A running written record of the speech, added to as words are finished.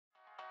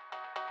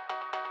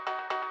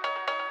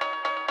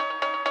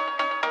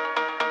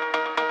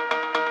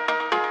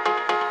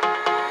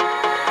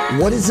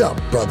What is up,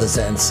 brothers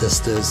and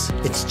sisters?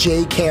 It's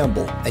Jay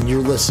Campbell, and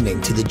you're listening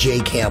to the Jay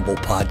Campbell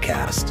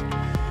Podcast.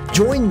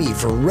 Join me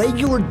for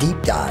regular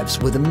deep dives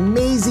with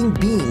amazing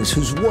beings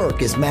whose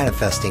work is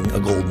manifesting a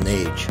golden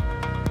age.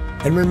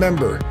 And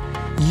remember,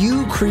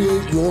 you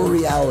create your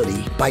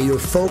reality by your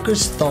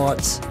focused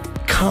thoughts,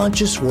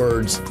 conscious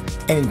words,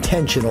 and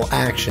intentional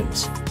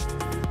actions.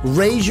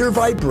 Raise your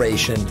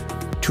vibration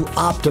to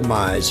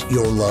optimize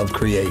your love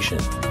creation.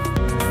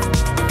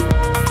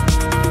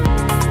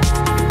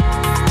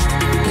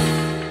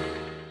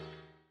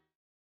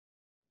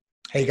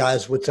 Hey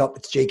guys, what's up?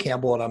 It's Jay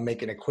Campbell, and I'm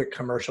making a quick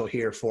commercial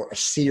here for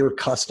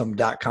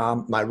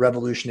𝙒𝙄𝙤 my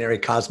revolutionary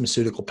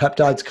cosmeceutical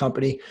peptides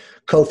company,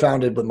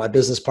 co-founded with my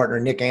business partner,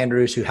 Nick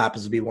Andrews, who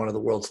happens to be one of the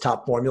world's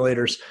top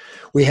formulators.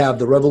 We have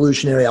the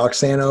revolutionary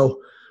𝙒𝙤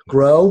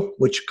𝙤𝙤,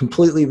 which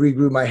completely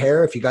regrew my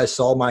hair. If you guys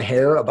saw my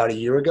hair about a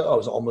year ago, I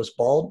was almost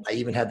bald. I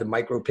even had the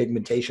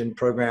micropigmentation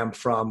program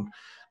from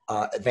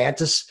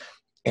Advantis.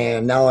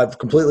 And now I've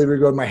completely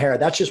regrown my hair.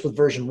 That's just with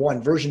version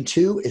 1. Version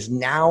 2 is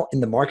now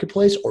in the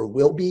marketplace, or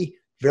will be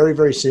very,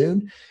 very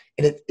soon.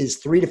 And it is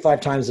 3 to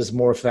 5 times as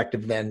more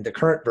effective than the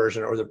current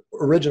version or the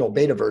original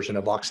beta version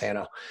of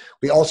𝙒𝙤.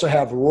 We also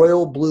have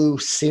royal blue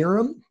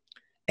serum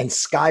and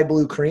sky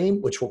blue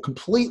cream, which will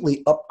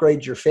completely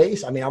upgrade your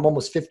face. I mean, I'm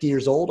almost 50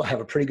 years old. I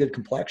have a pretty good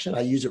complexion. I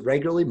use it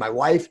regularly. My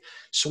wife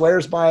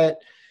swears by it.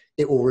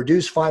 It will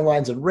reduce fine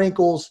lines and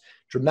wrinkles,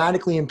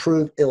 dramatically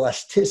improve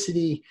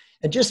elasticity,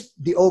 and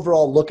just the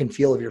overall look and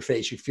feel of your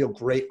face. You feel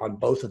great on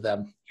both of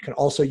them. You can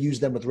also use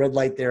them with red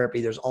light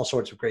therapy. There's all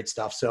sorts of great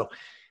stuff. So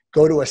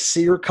go to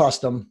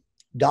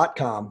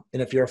𝙒𝙄𝙤custom.com.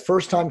 And if you're a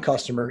first-time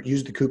customer,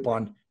 use the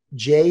coupon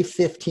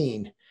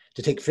J15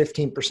 to take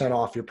 15%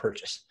 off your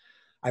purchase.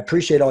 I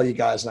appreciate all you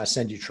guys, and I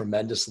send you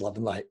tremendous love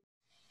and light.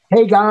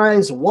 Hey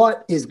guys,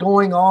 what is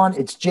going on?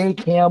 It's Jay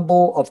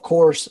Campbell, of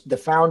course, the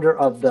founder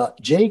of the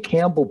Jay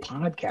Campbell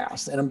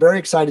Podcast. And I'm very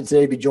excited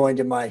today to be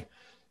joined in my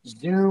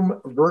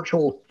Zoom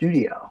virtual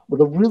studio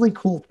with a really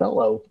cool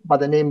fellow by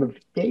the name of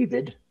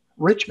David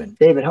Richman.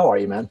 David, how are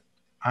you, man?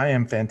 I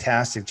am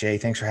fantastic, Jay.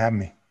 Thanks for having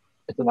me.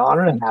 It's an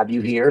honor to have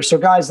you here. So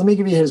guys, let me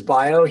give you his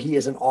bio. He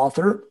is an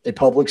author, a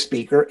public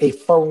speaker, a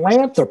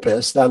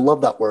philanthropist. I love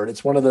that word.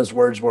 It's one of those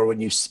words where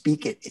when you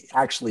speak it, it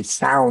actually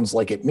sounds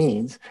like it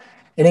means.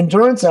 An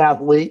endurance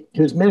athlete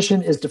whose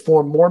mission is to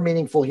form more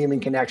meaningful human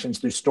connections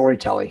through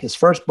storytelling. His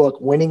first book,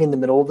 Winning in the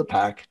Middle of the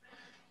Pack,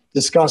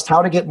 discussed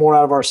how to get more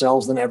out of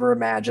ourselves than ever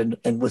imagined.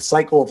 And with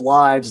Cycle of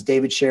Lives,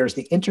 David shares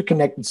the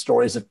interconnected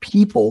stories of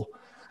people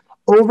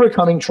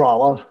overcoming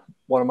trauma,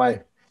 one of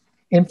my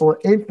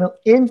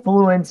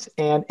influence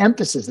and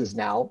emphasis is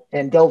now,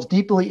 and delves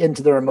deeply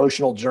into their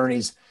emotional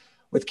journeys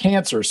with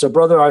cancer. So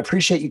brother, I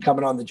appreciate you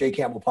coming on the Jay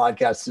Campbell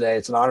Podcast today.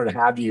 It's an honor to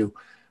have you.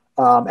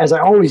 As I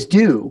always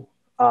do,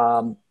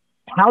 how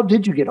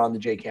did you get on the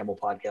Jay Campbell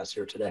Podcast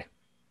here today?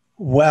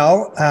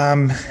 Well,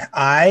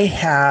 I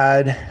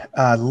had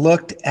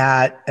looked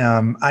at,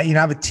 I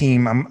have a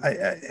team.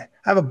 I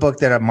have a book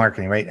that I'm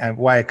marketing, right?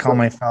 Why I call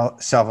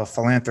myself a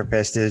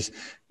philanthropist is,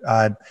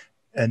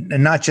 and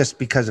not just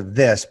because of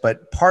this,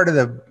 but part of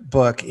the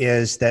book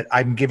is that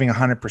I'm giving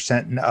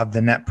 100% of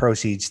the net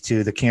proceeds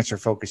to the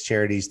cancer-focused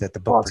charities that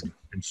the book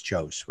participants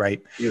chose,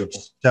 right?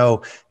 Beautiful.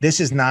 So this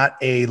is not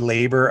a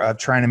labor of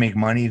trying to make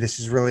money. This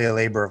is really a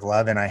labor of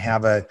love. And I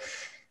have a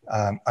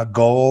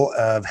goal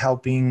of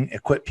helping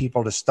equip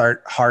people to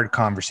start hard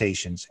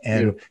conversations.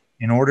 And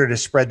in order to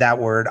spread that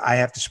word, I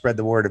have to spread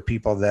the word of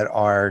people that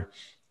are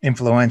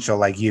influential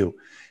like you.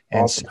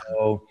 And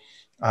so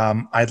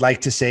I'd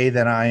like to say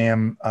that I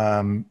am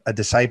a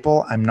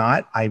disciple. I'm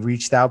not. I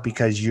reached out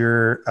because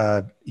you're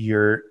a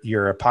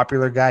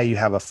popular guy. You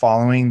have a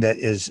following that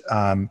is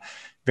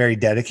very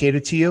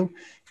dedicated to you.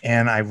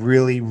 And I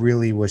really,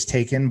 really was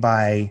taken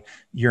by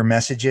your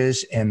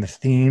messages and the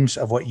themes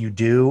of what you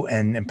do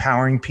and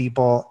empowering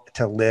people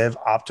to live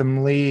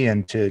optimally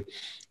and to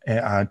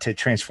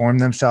transform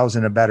themselves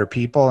into better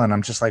people. And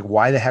I'm just like,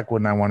 why the heck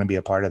wouldn't I want to be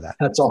a part of that?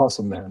 That's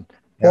awesome, man.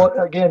 Yeah. Well,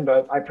 again,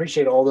 I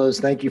appreciate all those.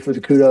 Thank you for the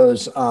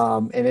kudos.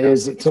 And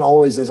it's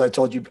always, as I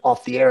told you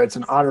off the air, it's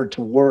an honor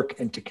to work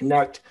and to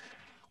connect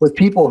with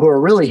people who are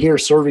really here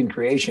serving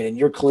creation. And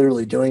you're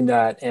clearly doing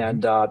that.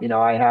 And,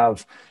 I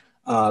have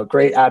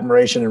great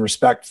admiration and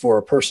respect for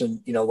a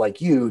person,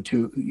 like you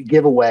to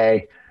give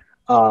away,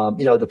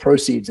 the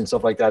proceeds and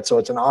stuff like that. So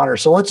it's an honor.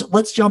 So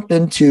let's jump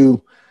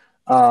into,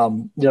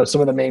 some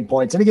of the main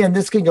points. And again,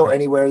 this can go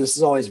anywhere. This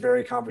is always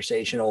very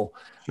conversational.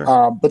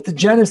 Sure. But the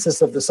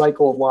genesis of the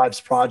Cycle of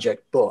Lives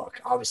Project book,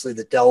 obviously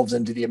that delves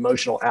into the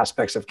emotional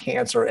aspects of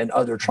cancer and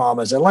other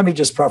traumas. And let me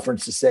just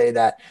preference to say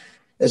that,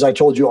 as I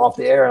told you off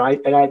the air,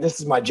 and this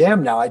is my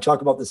jam now. I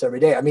talk about this every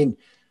day. I mean,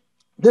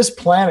 this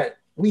planet,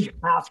 we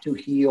have to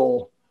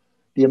heal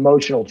the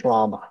emotional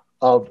trauma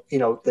of,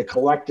 the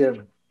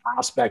collective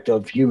aspect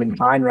of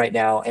humankind right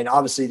now. And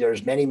obviously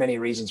there's many, many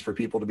reasons for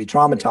people to be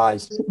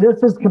traumatized.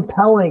 This is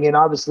compelling and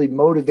obviously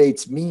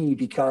motivates me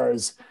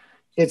because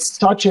it's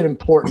such an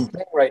important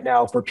thing right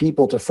now for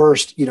people to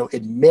first,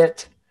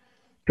 admit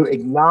to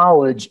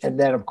acknowledge, and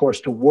then of course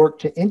to work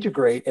to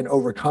integrate and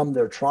overcome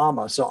their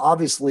trauma. So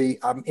obviously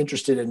I'm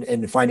interested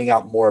in finding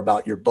out more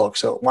about your book.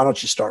 So why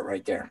don't you start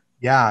right there?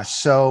 Yeah.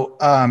 So,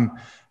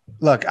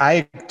 look,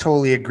 I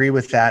totally agree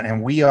with that.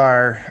 And we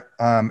are,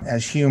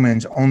 as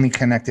humans, only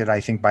connected,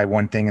 I think, by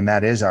one thing, and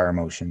that is our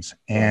emotions.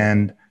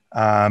 And,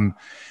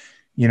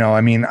 you know,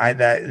 I mean,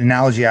 that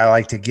analogy I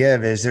like to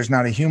give is there's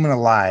not a human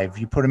alive.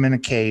 You put them in a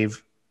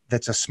cave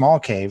that's a small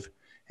cave,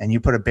 and you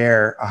put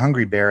a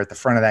hungry bear at the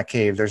front of that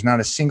cave. There's not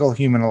a single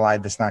human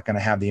alive that's not going to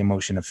have the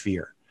emotion of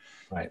fear.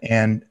 Right.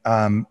 And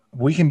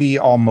we can be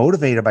all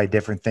motivated by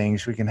different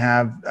things. We can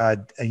have,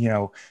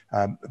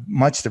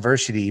 much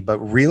diversity, but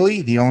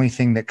really the only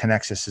thing that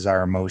connects us is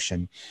our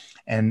emotion.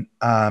 And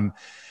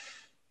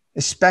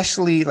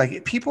especially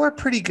like people are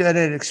pretty good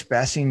at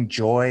expressing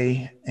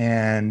joy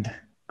and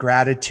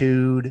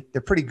gratitude.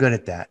 They're pretty good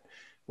at that.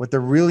 What they're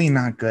really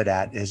not good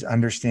at is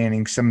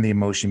understanding some of the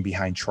emotion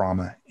behind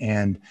trauma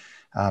and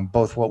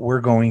both what we're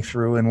going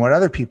through and what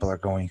other people are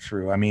going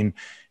through. I mean,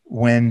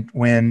 when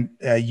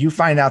you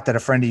find out that a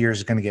friend of yours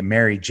is going to get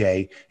married,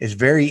 Jay, it's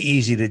very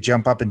easy to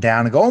jump up and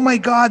down and go, "Oh my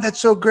God, that's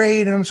so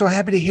great. And I'm so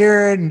happy to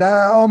hear it." And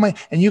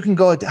and you can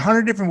go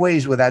 100 different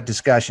ways with that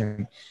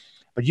discussion.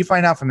 But you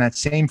find out from that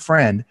same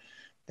friend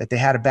that they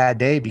had a bad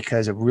day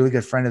because a really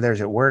good friend of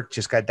theirs at work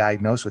just got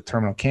diagnosed with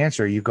terminal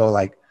cancer. You go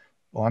like,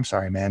 "Oh, I'm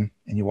sorry, man."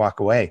 And you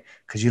walk away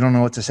because you don't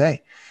know what to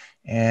say.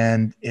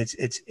 And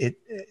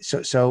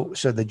so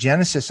the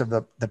genesis of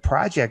the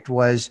project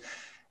was,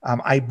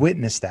 I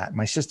witnessed that.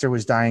 My sister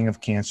was dying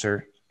of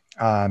cancer,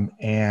 and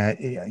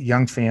a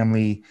young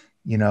family,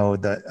 you know,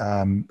 the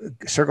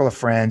circle of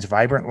friends,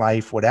 vibrant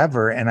life,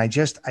 whatever. And I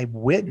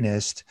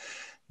witnessed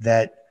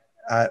that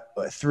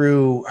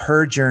through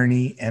her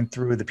journey and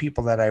through the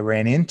people that I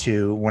ran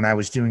into when I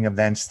was doing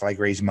events like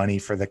raise money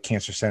for the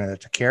cancer center that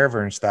took care of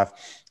her and stuff,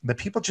 the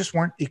people just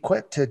weren't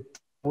equipped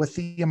with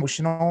the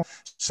emotional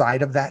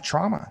side of that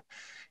trauma.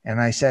 And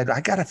I said,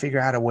 I got to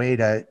figure out a way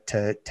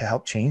to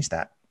help change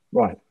that.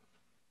 Right.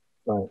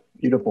 Right.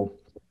 Beautiful.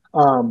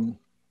 All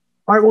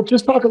right. Well,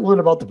 just talk a little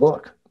about the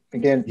book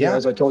again. Yeah.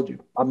 As I told you,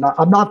 I'm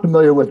not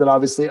familiar with it,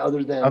 obviously,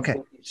 other than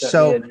okay.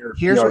 So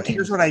here's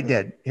what I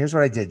did. Here's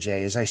what I did,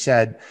 Jay. Is I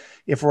said,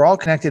 if we're all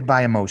connected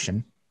by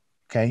emotion,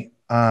 okay,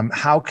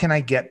 how can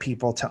I get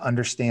people to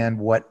understand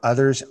what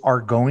others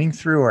are going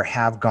through or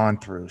have gone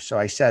through? So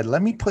I said,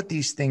 let me put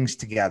these things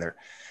together.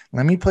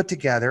 Let me put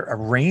together a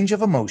range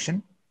of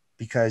emotion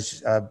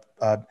because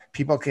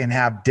people can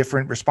have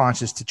different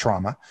responses to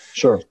trauma.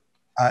 Sure.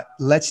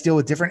 Let's deal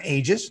with different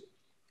ages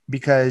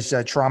because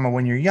trauma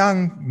when you're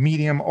young,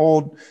 medium,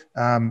 old,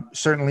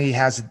 certainly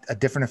has a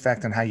different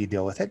effect on how you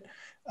deal with it.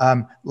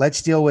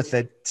 Let's deal with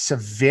the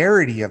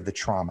severity of the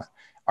trauma.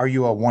 Are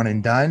you a one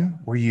and done?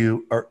 Are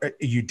you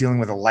dealing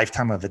with a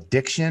lifetime of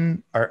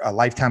addiction or a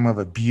lifetime of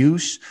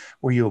abuse?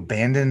 Were you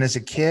abandoned as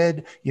a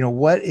kid? You know,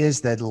 what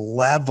is the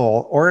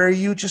level? Or are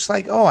you just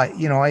like, oh, I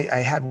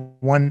had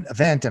one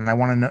event and I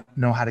want to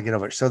know how to get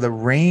over it. So the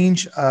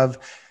range of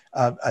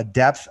a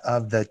depth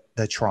of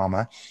the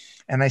trauma.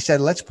 And I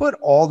said, let's put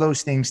all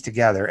those things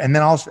together. And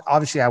then also,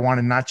 obviously I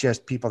wanted not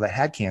just people that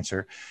had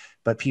cancer,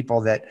 but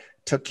people that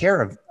took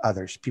care of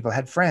others. People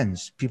had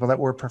friends, people that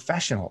were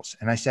professionals.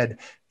 And I said,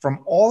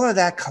 from all of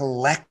that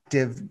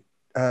collective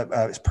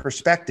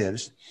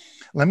perspectives,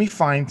 let me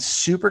find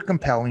super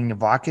compelling,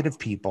 evocative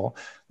people.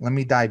 Let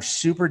me dive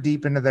super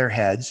deep into their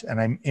heads.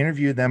 And I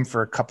interviewed them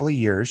for a couple of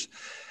years.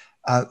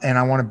 And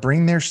I want to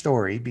bring their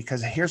story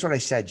because here's what I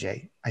said,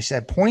 Jay. I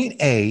said,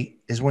 point A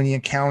is when you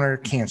encounter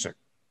cancer.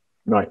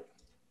 Right.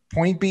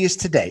 Point B is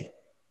today.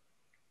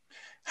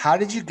 How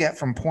did you get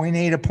from point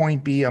A to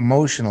point B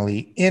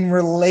emotionally in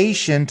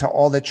relation to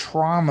all the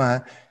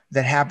trauma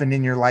that happened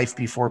in your life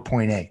before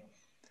point A?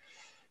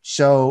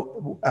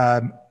 So,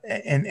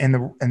 and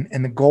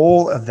the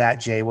goal of that,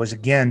 Jay, was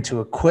again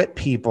to equip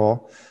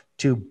people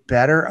to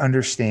better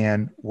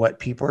understand what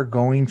people are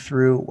going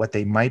through, what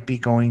they might be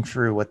going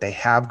through, what they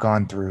have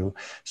gone through,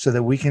 so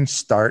that we can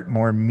start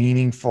more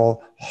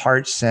meaningful,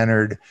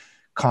 heart-centered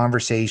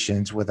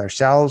conversations with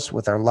ourselves,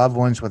 with our loved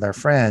ones, with our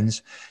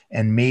friends,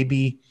 and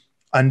maybe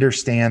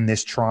understand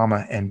this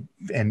trauma and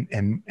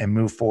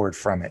move forward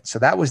from it. So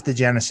that was the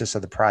genesis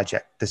of the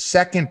project. The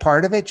second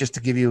part of it, just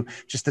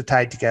to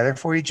tie it together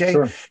for you, Jay,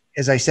 sure,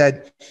 is I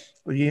said,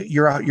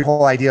 your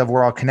whole idea of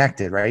we're all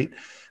connected, right?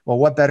 Well,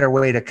 what better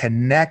way to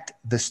connect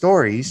the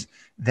stories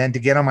than to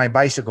get on my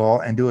bicycle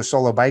and do a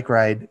solo bike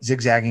ride,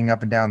 zigzagging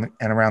up and down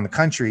and around the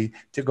country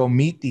to go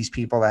meet these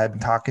people that I've been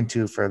talking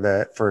to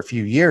for a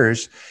few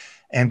years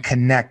and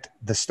connect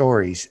the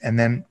stories, and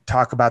then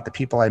talk about the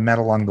people I met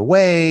along the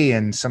way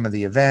and some of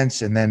the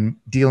events, and then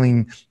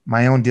dealing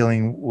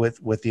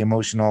with the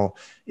emotional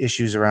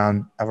issues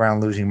around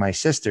losing my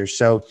sister.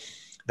 So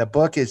the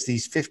book is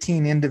these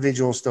 15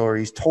 individual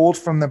stories told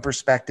from the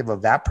perspective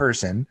of that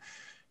person.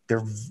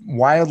 They're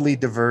wildly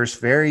diverse,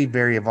 very,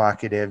 very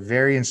evocative,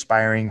 very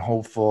inspiring,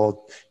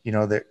 hopeful. You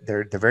know,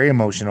 they're very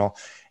emotional.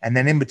 And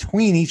then in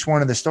between each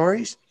one of the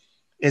stories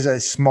is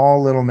a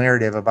small little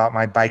narrative about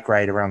my bike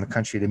ride around the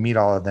country to meet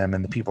all of them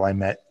and the people I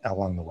met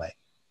along the way.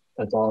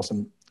 That's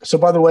awesome. So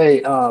by the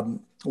way,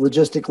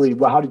 logistically,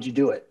 well, how did you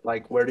do it?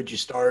 Like, where did you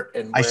start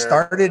and I where?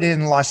 started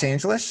in Los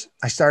Angeles.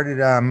 I started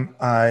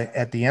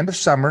at the end of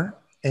summer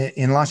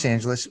in Los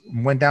Angeles,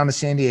 went down to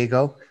San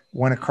Diego,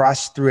 went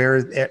across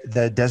through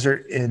the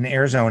desert in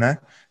Arizona,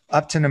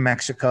 up to New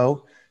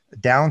Mexico,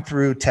 down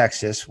through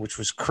Texas, which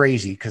was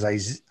crazy because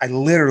I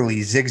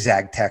literally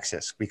zigzagged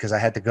Texas because I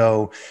had to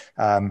go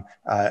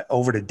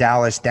over to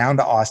Dallas, down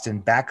to Austin,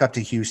 back up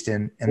to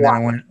Houston, and then I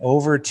went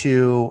over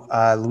to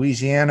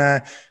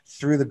Louisiana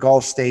through the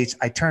Gulf states.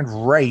 I turned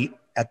right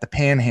at the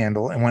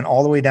Panhandle and went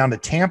all the way down to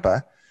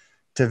Tampa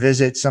to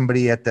visit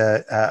somebody at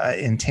the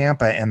in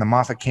Tampa and the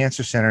Moffitt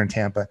Cancer Center in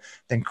Tampa,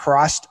 then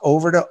crossed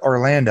over to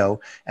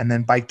Orlando and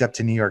then biked up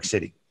to New York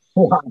City.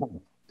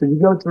 Wow. Did you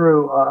go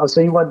through,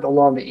 so you went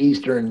along the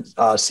eastern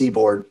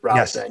seaboard route?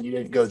 Yes. Then you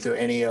didn't go through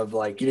any of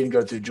like, you didn't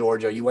go through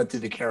Georgia. You went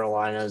through the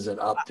Carolinas and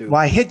up through. Well,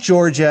 I hit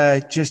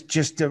Georgia just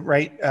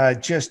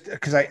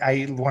because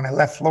I when I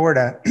left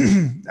Florida,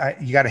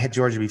 you got to hit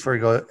Georgia before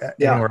you go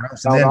anywhere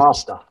else.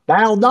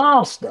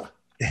 Valdosta.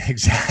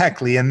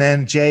 Exactly. And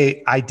then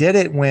Jay, I did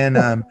it when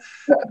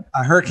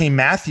Hurricane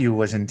Matthew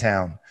was in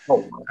town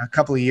a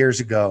couple of years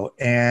ago,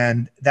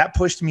 and that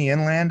pushed me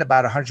inland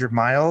about 100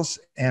 miles.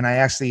 And I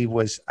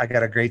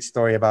got a great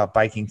story about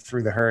biking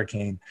through the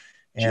hurricane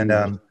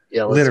and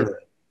literally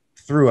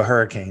through a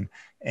hurricane.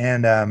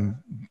 And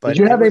but did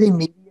you have any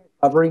media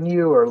covering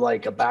you or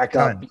like a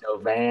backup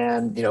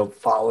van,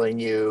 following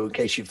you in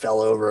case you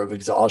fell over of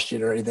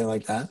exhaustion or anything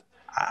like that?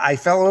 I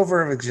fell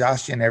over of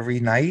exhaustion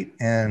every night.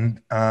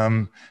 And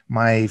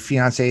my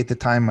fiance at the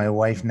time, my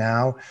wife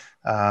now,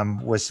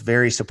 was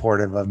very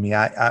supportive of me.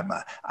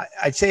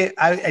 I'd say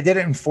I did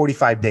it in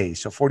 45 days.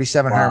 So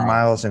 4,700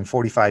 miles in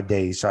 45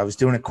 days. So I was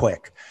doing it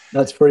quick.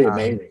 That's pretty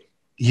amazing.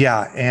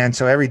 Yeah. And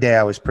so every day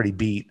I was pretty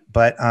beat,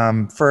 but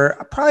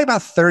for probably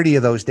about 30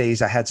 of those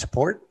days I had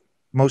support,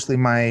 mostly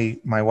my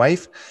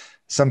wife,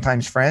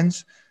 sometimes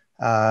friends.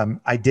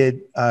 I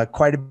did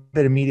quite a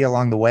bit of media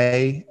along the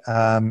way.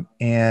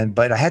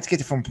 But I had to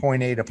get from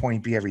point A to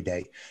point B every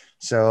day.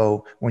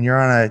 So when you're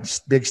on a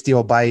big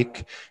steel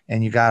bike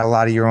and you got a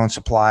lot of your own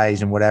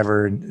supplies and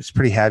whatever, and it's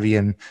pretty heavy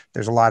and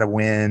there's a lot of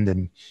wind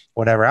and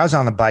whatever, I was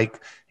on the bike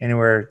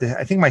anywhere.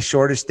 I think my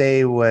shortest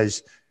day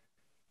was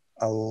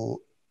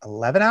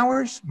 11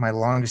 hours. My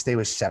longest day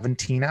was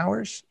 17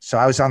 hours. So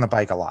I was on the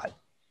bike a lot.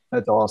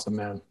 That's awesome,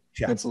 man.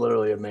 Yeah. That's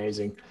literally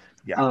amazing.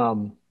 Yeah.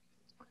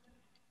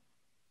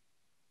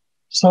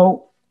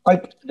 So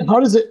like, how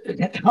is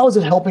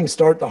it helping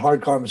start the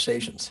hard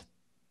conversations?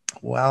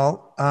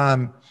 Well,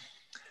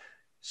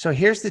 so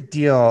here's the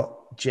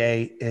deal,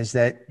 Jay, is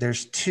that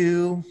there's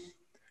two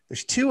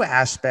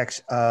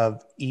aspects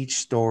of each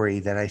story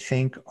that I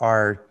think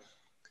are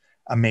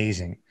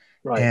amazing.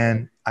 Right.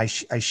 And I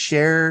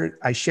share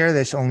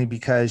this only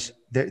because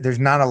there's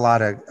not a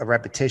lot of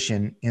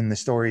repetition in the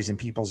stories and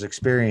people's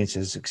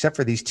experiences, except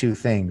for these two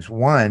things.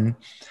 One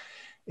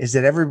is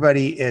that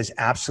everybody is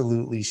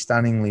absolutely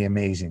stunningly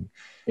amazing.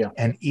 Yeah.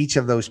 And each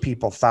of those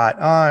people thought,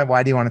 oh,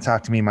 why do you want to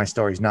talk to me? My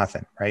story's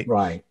nothing. Right.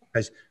 Right.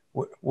 Because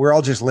we're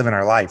all just living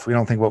our life. We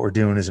don't think what we're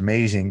doing is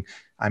amazing.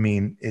 I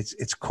mean,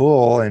 it's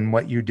cool. And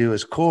what you do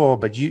is cool,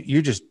 but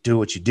you just do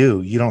what you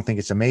do. You don't think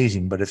it's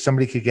amazing. But if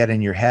somebody could get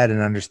in your head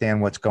and understand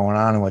what's going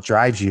on and what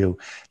drives you,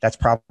 that's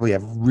probably a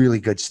really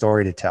good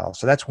story to tell.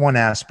 So that's one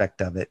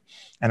aspect of it.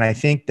 And I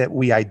think that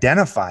we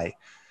identify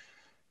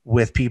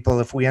with people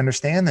if we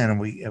understand that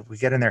and if we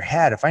get in their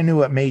head. If I knew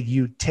what made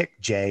you tick,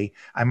 Jay,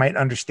 I might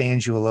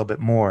understand you a little bit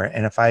more.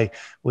 And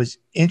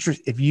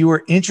if you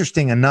were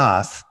interesting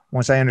enough,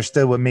 once I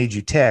understood what made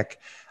you tick,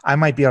 I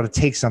might be able to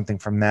take something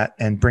from that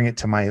and bring it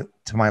to my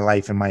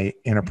life and my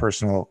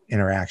interpersonal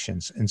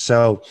interactions. And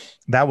so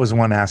that was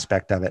one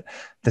aspect of it.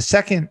 The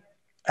second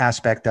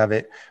aspect of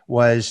it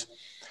was,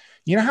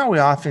 you know how we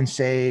often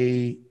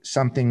say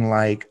something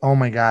like, oh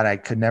my God, I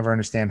could never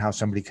understand how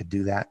somebody could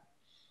do that.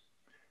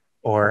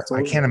 Or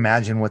absolutely. I can't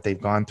imagine what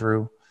they've gone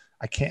through.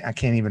 I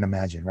can't even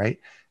imagine. Right.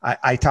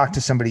 I talked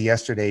to somebody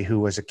yesterday who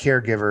was a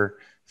caregiver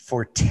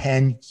for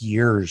 10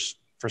 years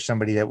for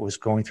somebody that was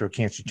going through a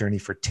cancer journey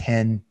for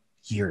 10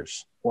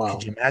 years. Wow.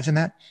 Could you imagine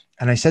that?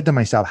 And I said to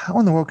myself, how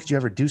in the world could you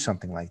ever do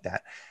something like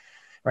that?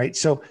 Right.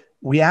 So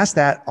we asked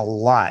that a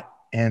lot.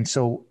 And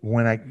so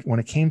when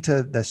it came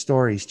to the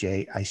stories,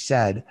 Jay, I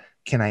said,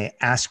 can I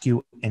ask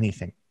you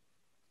anything?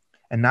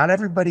 And not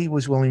everybody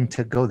was willing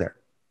to go there.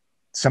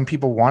 Some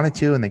people wanted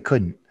to and they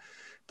couldn't.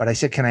 But I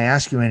said, can I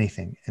ask you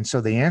anything? And so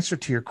the answer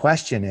to your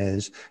question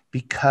is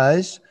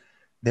because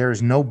there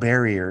is no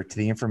barrier to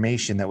the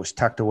information that was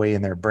tucked away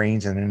in their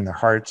brains and in their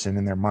hearts and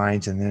in their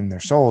minds and in their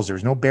souls.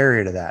 There's no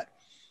barrier to that.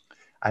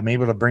 I'm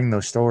able to bring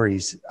those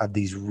stories of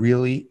these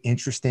really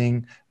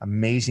interesting,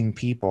 amazing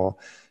people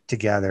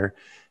together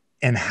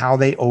and how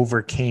they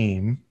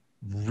overcame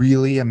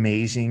really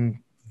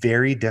amazing,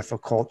 very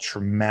difficult,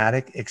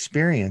 traumatic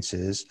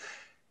experiences.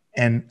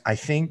 And I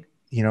think,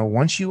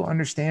 once you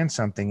understand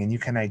something and you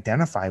can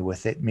identify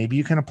with it, maybe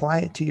you can apply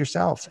it to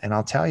yourself. And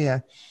I'll tell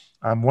you,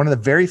 one of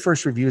the very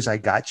first reviews I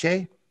got,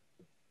 Jay,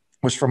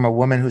 was from a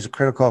woman who's a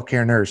critical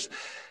care nurse.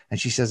 And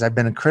she says, I've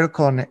been a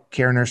critical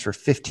care nurse for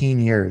 15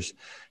 years.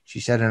 She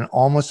said, and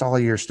almost all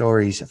of your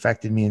stories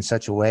affected me in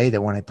such a way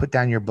that when I put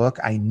down your book,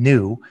 I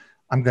knew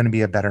I'm going to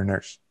be a better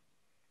nurse.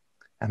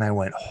 And I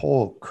went,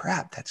 oh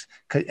crap.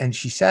 And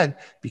she said,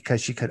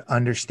 because she could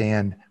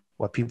understand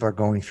what people are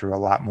going through a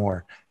lot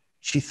more.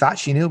 She thought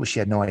she knew, but she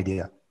had no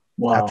idea.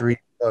 Wow. After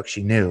reading the book,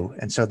 she knew.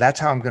 And so that's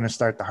how I'm going to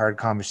start the hard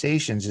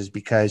conversations, is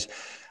because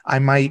I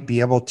might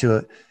be able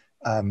to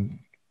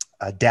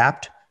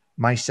adapt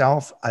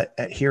myself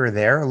here or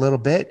there a little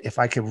bit if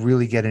I could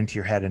really get into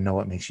your head and know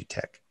what makes you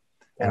tick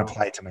and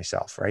apply it to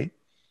myself. Right.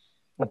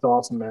 That's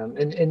awesome, man.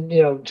 And,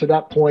 you know, to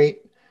that point,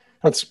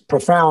 that's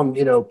profound,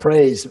 you know,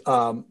 praise.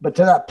 But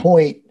to that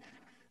point,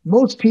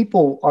 most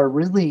people are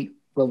really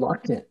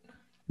reluctant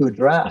to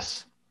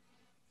address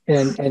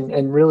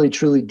and really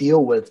truly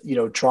deal with, you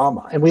know,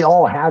 trauma. And we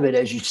all have it,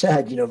 as you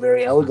said, you know,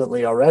 very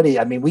elegantly already.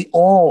 I mean, we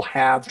all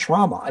have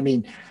trauma. I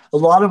mean, a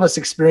lot of us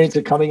experience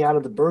it coming out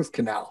of the birth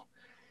canal.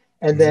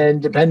 And then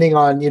depending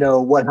on, you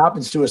know, what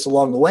happens to us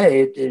along the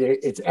way,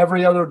 it's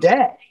every other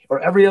day or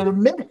every other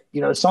minute,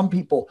 you know, some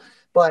people,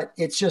 but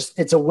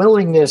it's a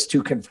willingness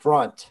to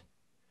confront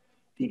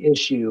the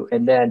issue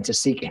and then to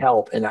seek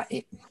help. And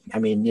I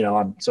mean, you know,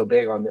 I'm so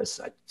big on this.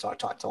 I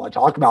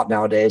talk about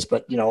nowadays,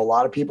 but you know, a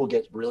lot of people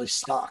get really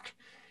stuck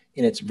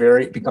and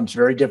it becomes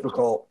very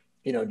difficult,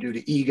 you know, due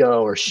to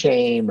ego or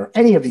shame or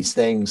any of these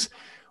things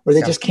where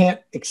they just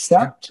can't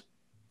accept,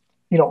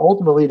 you know,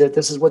 ultimately that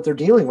this is what they're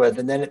dealing with.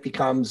 And then it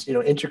becomes, you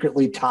know,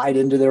 intricately tied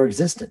into their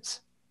existence.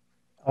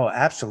 Oh,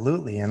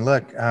 absolutely. And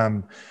look,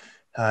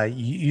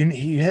 you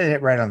hit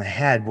it right on the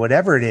head.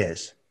 Whatever it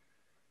is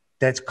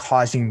that's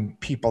causing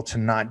people to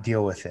not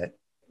deal with it,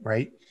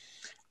 right?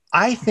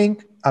 I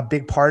think a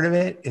big part of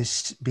it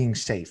is being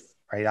safe,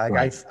 right?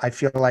 I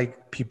feel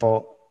like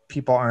people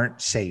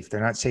aren't safe.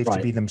 They're not safe to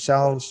be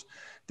themselves.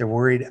 They're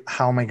worried,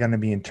 how am I going to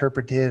be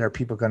interpreted? Are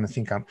people going to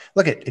think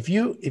if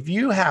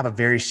you have a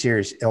very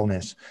serious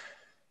illness,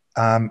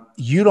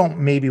 you don't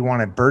maybe want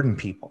to burden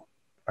people,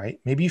 right?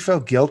 Maybe you feel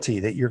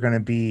guilty that you're going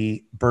to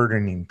be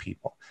burdening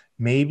people.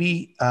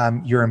 Maybe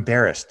you're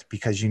embarrassed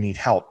because you need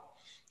help.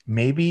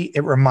 Maybe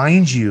it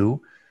reminds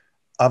you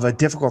of a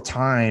difficult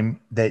time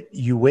that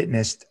you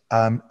witnessed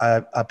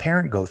a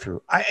parent go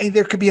through.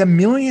 There could be a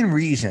million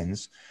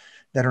reasons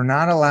that are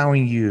not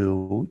allowing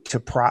you to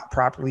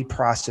properly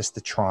process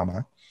the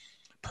trauma,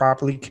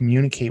 properly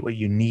communicate what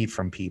you need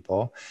from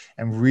people,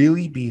 and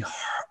really be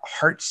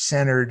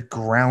heart-centered,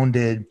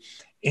 grounded,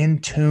 in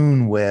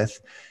tune with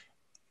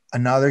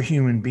another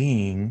human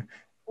being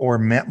or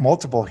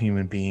multiple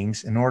human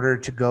beings in order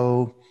to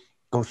go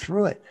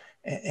through it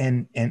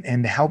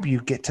and help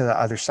you get to the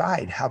other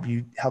side, help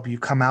you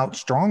come out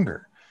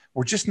stronger.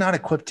 We're just not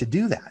equipped to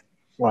do that.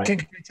 Right. Can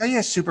I tell you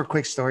a super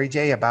quick story,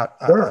 Jay, about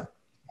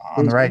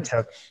on the right?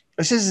 So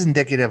this is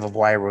indicative of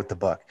why I wrote the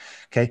book.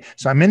 Okay.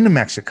 So I'm in New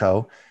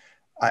Mexico.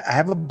 I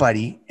have a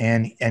buddy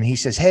and he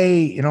says,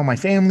 hey, you know, my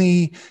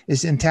family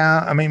is in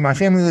town. I mean, my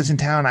family lives in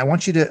town. I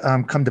want you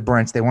to come to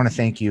brunch. They want to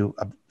thank you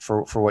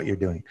for what you're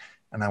doing.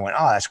 And I went,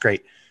 oh, that's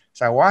great.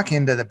 So I walk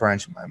into the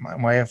brunch.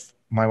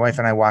 My wife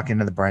and I walk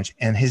into the brunch,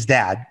 and his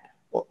dad,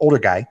 older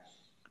guy,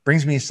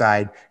 brings me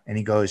aside and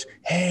he goes,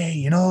 hey,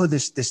 you know,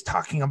 this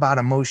talking about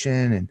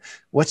emotion and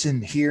what's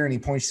in here, and he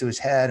points to his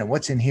head, and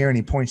what's in here, and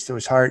he points to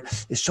his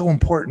heart, is so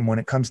important when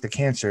it comes to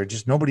cancer.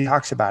 Just nobody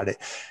talks about it.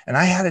 And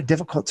I had a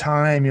difficult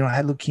time, you know, I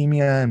had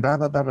leukemia and blah,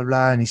 blah, blah, blah,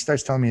 blah. And he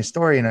starts telling me a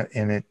story in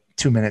a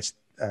 2-minute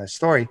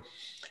story,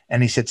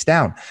 and he sits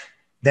down.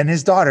 Then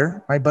his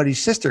daughter, my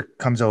buddy's sister,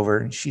 comes over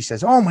and she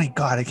says, oh my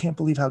God, I can't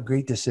believe how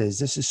great this is.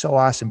 This is so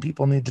awesome.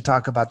 People need to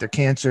talk about their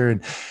cancer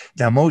and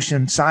the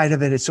emotion side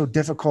of it. It's so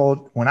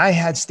difficult. When I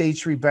had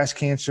stage 3 breast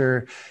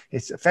cancer,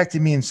 it's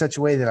affected me in such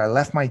a way that I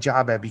left my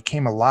job. I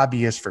became a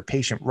lobbyist for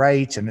patient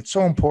rights. And it's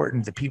so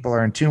important that people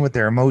are in tune with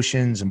their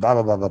emotions and blah,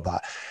 blah, blah, blah,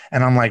 blah.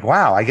 And I'm like,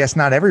 wow, I guess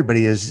not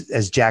everybody is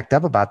as jacked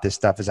up about this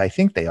stuff as I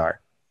think they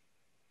are.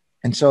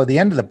 And so at the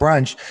end of the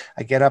brunch,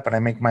 I get up and I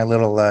make my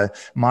little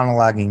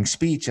monologuing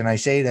speech. And I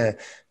say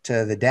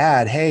to the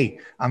dad, hey,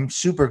 I'm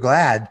super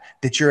glad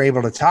that you're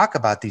able to talk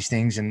about these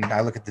things. And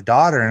I look at the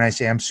daughter and I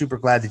say, I'm super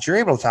glad that you're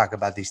able to talk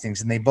about these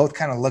things. And they both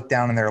kind of look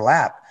down in their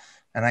lap.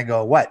 And I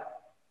go, what?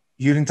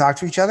 You didn't talk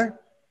to each other?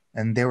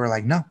 And they were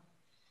like, no.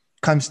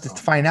 Comes to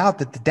find out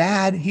that the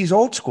dad, he's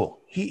old school.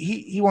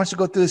 He wants to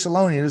go through this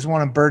alone. He doesn't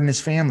want to burden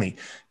his family.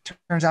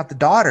 Turns out the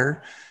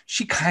daughter,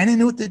 she kind of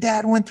knew what the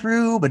dad went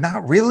through, but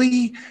not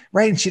really,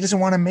 right? And she doesn't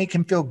want to make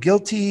him feel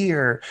guilty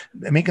or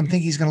make him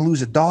think he's going to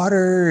lose a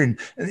daughter. And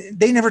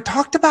they never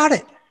talked about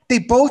it. They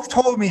both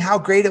told me how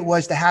great it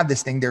was to have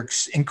this thing. They're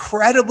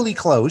incredibly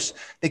close.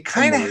 They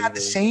kind of had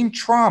the same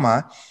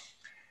trauma.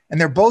 And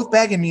they're both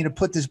begging me to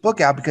put this book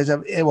out because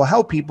it will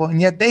help people.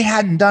 And yet they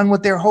hadn't done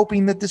what they're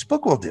hoping that this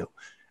book will do.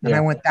 And I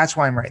went, that's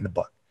why I'm writing the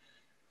book.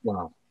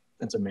 Wow.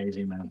 That's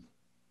amazing, man.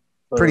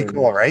 Pretty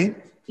cool,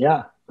 right?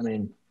 Yeah. I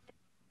mean,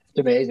 it's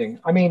amazing.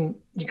 I mean,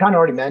 you kind of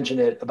already mentioned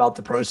it about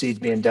the proceeds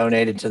being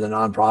donated to the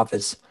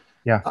nonprofits.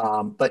 Yeah.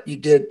 But you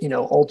did, you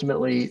know,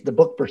 ultimately the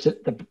book,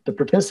 the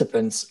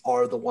participants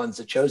are the ones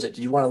that chose it.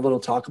 Do you want a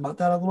little talk about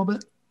that a little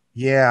bit?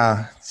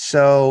 Yeah.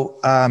 So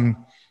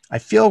I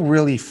feel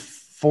really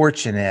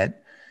fortunate.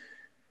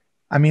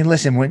 I mean,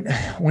 listen,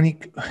 when you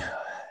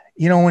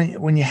you know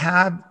when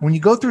you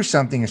go through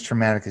something as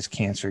traumatic as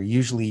cancer,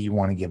 usually you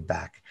want to give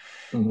back.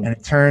 Mhm. And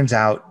it turns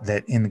out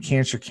that in the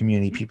cancer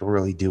community, people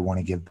really do want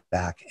to give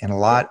back. And a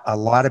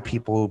lot of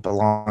people who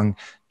belong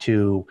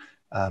to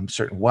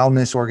certain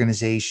wellness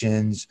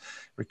organizations,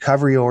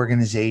 recovery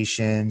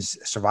organizations,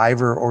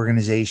 survivor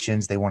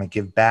organizations, they want to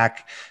give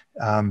back.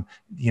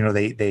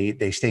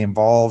 They stay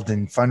involved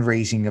in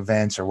fundraising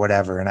events or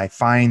whatever. And I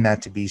find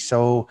that to be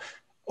so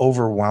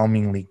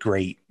overwhelmingly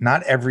great.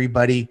 Not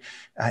everybody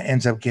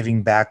ends up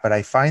giving back, but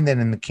I find that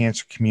in the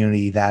cancer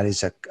community, that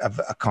is a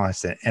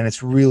constant, and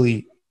it's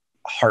really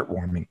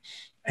heartwarming.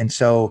 And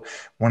so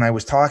when I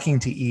was talking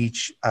to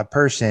each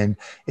person,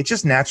 it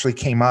just naturally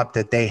came up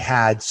that they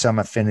had some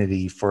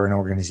affinity for an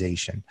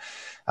organization.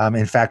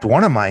 In fact,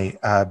 one of my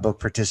book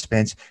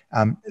participants,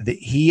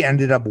 he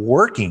ended up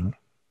working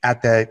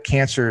at the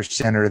cancer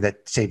center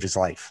that saved his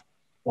life.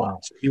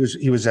 Wow. So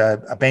he was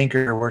a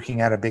banker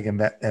working at a big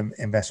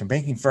investment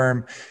banking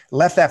firm,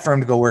 left that firm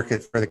to go work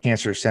for the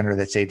cancer center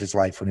that saved his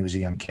life when he was a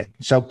young kid.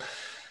 So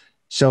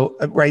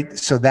right.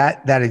 So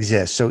that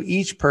exists. So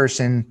each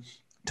person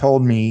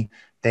told me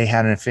they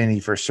had an affinity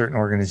for a certain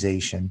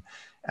organization.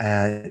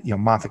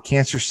 Moffitt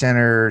Cancer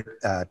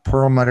Center,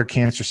 Perlmutter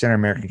Cancer Center,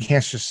 American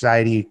Cancer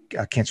Society,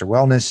 Cancer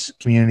Wellness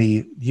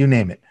Community, you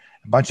name it,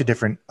 a bunch of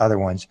different other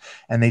ones.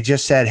 And they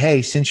just said,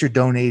 hey, since you're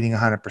donating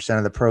 100%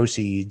 of the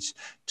proceeds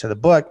to the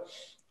book,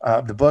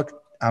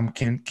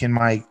 can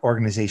my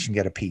organization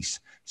get a piece?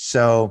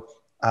 So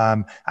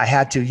I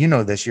had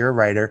to, this, you're a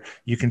writer,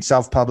 you can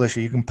self-publish or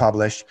you can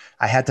publish.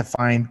 I had to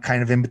find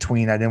kind of in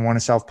between. I didn't want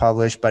to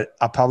self-publish, but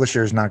a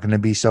publisher is not going to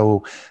be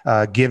so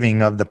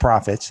giving of the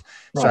profits.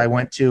 Right. So I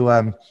went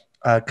to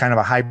kind of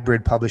a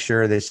hybrid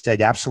publisher that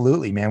said,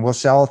 absolutely, man, we'll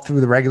sell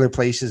through the regular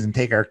places and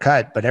take our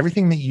cut, but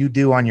everything that you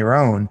do on your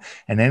own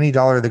and any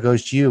dollar that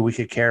goes to you, we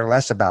could care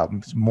less about.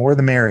 More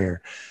the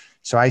merrier.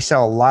 So I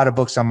sell a lot of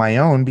books on my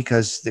own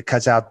because it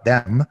cuts out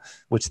them,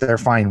 which they're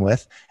fine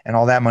with. And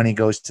all that money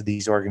goes to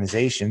these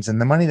organizations. And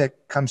the money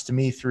that comes to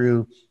me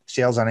through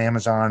sales on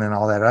Amazon and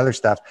all that other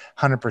stuff,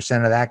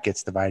 100% of that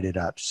gets divided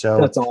up. So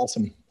that's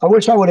awesome. I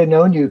wish I would have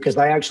known you, because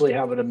I actually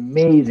have an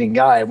amazing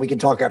guy. We can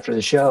talk after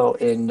the show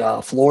in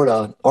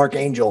Florida,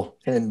 Archangel.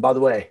 And by the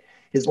way,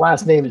 his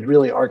last name is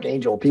really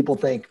Archangel. People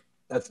think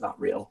that's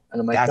not real. And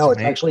I'm like, no,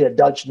 it's actually a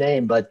Dutch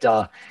name, but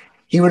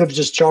he would have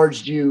just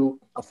charged you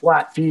a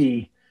flat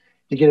fee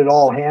to get it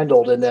all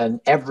handled, and then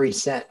every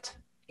cent,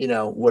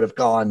 would have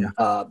gone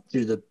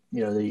through the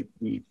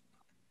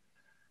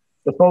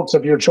folks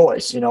of your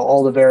choice,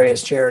 all the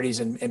various charities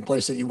and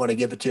places that you want to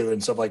give it to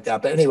and stuff like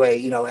that. But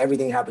anyway,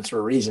 everything happens for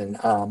a reason.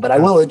 But I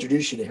will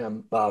introduce you to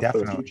him for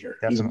the future.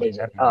 He's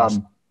amazing.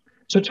 Awesome.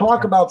 So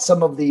talk about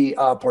some of the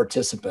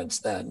participants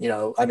then.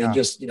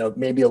 Just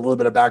maybe a little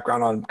bit of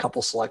background on a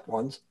couple select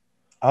ones.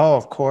 Oh,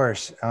 of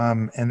course.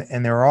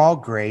 And they're all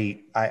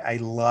great. I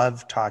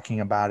love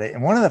talking about it.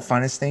 And one of the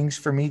funnest things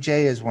for me,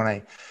 Jay, is when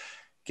I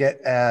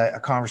get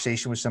a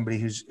conversation with somebody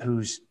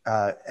who's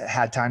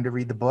had time to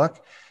read the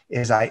book,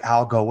 is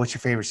I'll go, what's your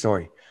favorite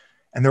story?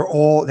 And they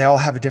all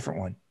have a different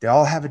one. They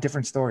all have a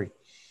different story.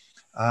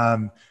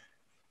 But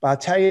I'll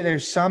tell you,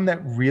 there's some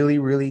that really,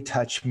 really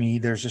touch me.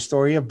 There's a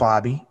story of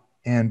Bobby,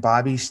 and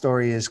Bobby's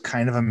story is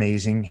kind of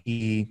amazing.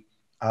 He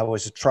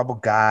was a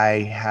troubled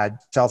guy, had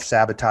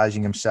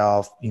self-sabotaging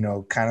himself,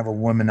 kind of a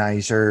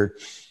womanizer,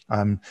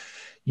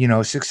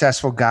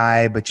 successful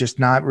guy, but just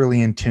not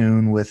really in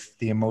tune with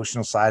the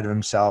emotional side of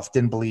himself.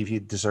 Didn't believe he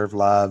deserved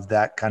love,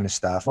 that kind of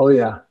stuff. Oh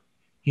yeah.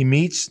 He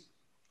meets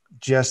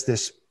just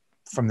this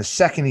from the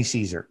second he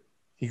sees her.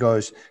 He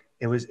goes,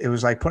 it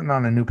was like putting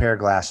on a new pair of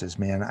glasses,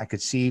 man. I could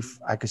see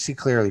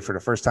clearly for the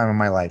first time in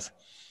my life.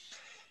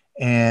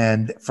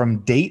 And from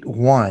date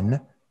one,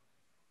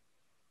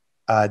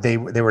 they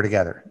were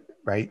together,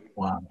 right?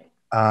 Wow.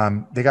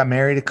 They got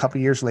married a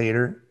couple years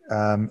later.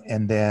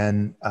 And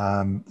then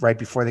right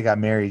before they got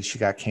married, she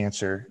got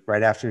cancer.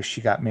 Right after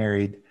they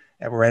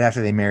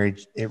married,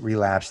 it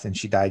relapsed and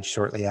she died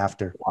shortly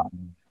after. Wow.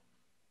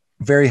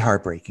 Very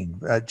heartbreaking,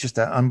 just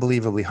an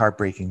unbelievably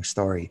heartbreaking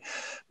story.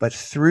 But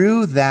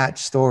through that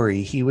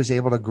story, he was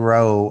able to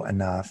grow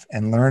enough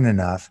and learn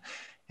enough.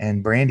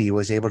 And Brandy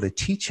was able to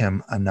teach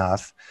him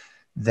enough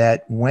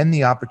that when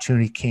the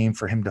opportunity came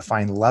for him to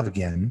find love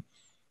again,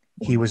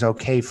 he was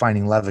okay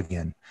finding love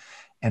again.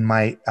 And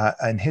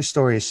and his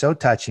story is so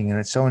touching and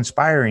it's so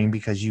inspiring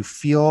because you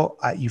feel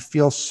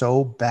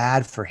so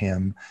bad for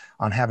him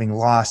on having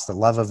lost the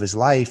love of his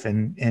life.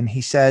 And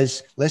he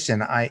says,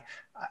 listen,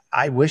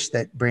 I wish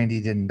that Brandy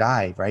didn't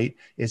die, right?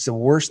 It's the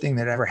worst thing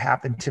that ever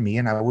happened to me.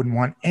 And I wouldn't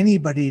want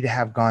anybody to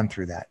have gone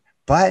through that,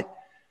 but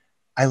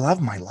I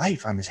love my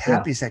life. I'm as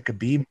happy as I could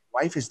be. My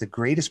wife is the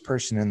greatest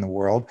person in the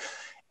world.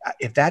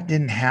 If that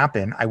didn't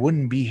happen, I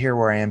wouldn't be here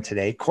where I am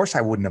today. Of course,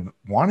 I wouldn't have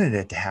wanted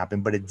it to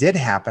happen, but it did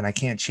happen. I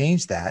can't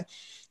change that.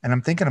 And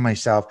I'm thinking to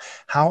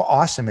myself, how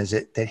awesome is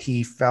it that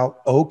he felt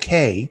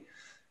okay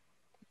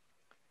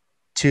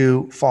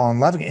to fall in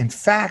love again. In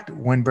fact,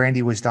 when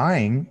Brandy was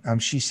dying,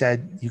 she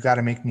said, "You got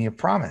to make me a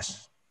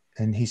promise."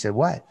 And he said,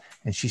 "What?"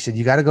 And she said,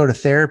 "You got to go to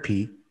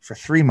therapy for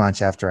 3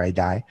 months after I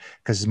die,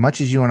 because as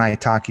much as you and I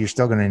talk, you're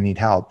still going to need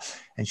help."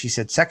 And she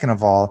said, "Second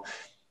of all,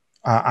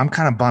 I'm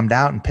kind of bummed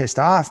out and pissed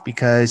off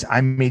because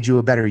I made you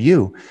a better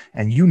you,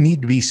 and you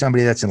need to be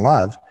somebody that's in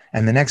love.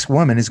 And the next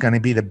woman is going to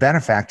be the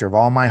benefactor of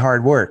all my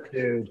hard work.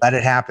 Dude, let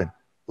it happen.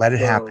 Let it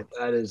happen."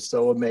 That is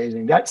so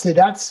amazing. That's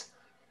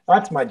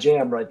my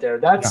jam right there.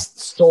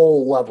 That's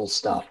soul level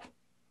stuff.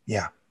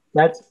 Yeah.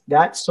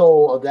 That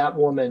soul of that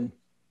woman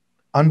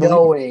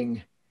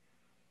knowing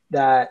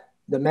that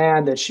the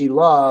man that she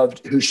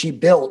loved, who she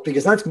built,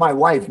 because that's my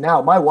wife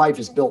now. My wife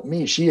has built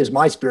me. She is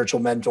my spiritual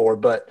mentor,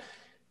 but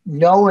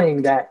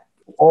knowing that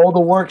all the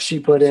work she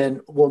put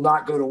in will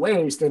not go to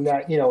waste, and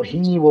that,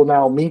 he will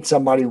now meet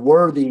somebody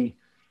worthy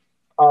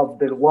of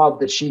the love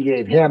that she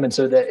gave him. And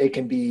so that it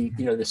can be,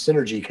 the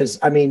synergy. Cause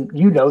I mean,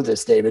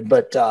 this, David,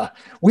 but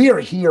we are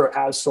here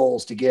as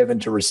souls to give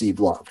and to receive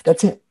love.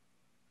 That's it.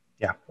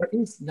 Yeah. There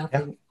is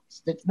nothing. Yeah.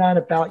 It's not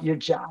about your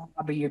job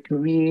or your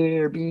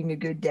career, or being a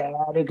good dad,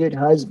 a good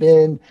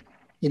husband,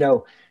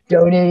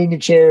 donating to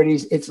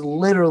charities. It's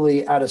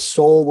literally at a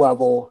soul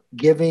level,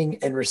 giving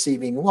and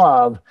receiving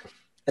love.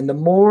 And the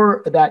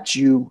more that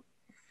you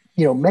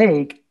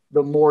make,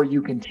 the more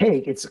you can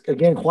take. It's,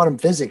 again, quantum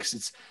physics.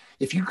 It's,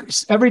 if you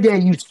every day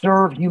you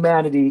serve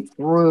humanity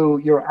through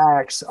your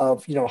acts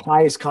of,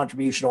 highest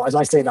contributional, as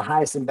I say, the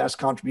highest and best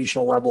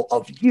contributional level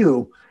of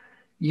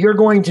you're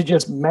going to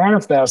just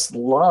manifest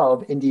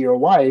love into your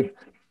life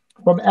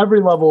from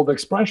every level of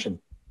expression.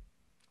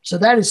 So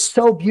that is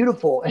so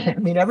beautiful. And I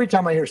mean, every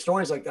time I hear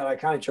stories like that, I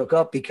kind of choke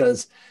up,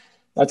 because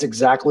that's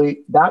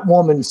exactly, that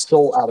woman's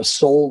soul at a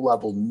soul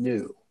level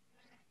knew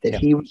that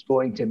he was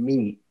going to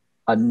meet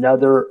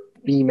another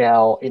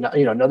female,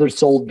 another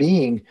soul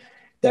being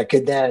that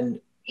could then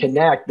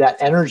connect that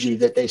energy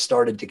that they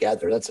started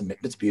together. That's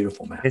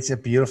beautiful, man. It's a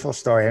beautiful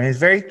story. I mean, it's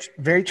very,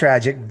 very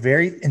tragic,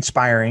 very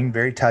inspiring,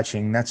 very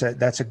touching. That's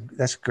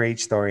a great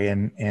story.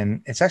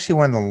 And it's actually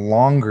one of the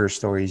longer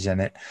stories in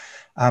it.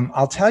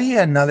 I'll tell you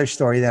another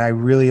story that I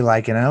really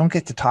like, and I don't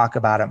get to talk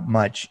about it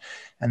much.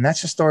 And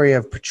that's the story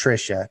of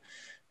Patricia.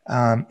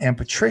 And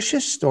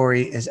Patricia's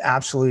story is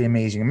absolutely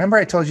amazing. Remember,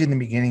 I told you in the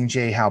beginning,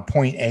 Jay, how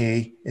point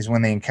A is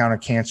when they encounter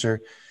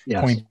cancer.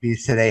 Yes. Point B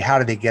is today. How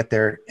did they get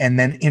there? And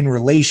then in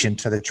relation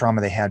to the trauma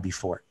they had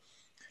before.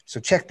 So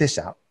check this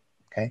out.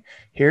 Okay.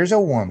 Here's a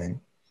woman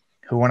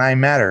who, when I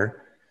met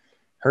her,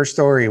 her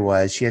story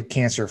was she had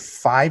cancer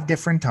 5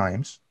 different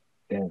times.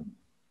 Damn.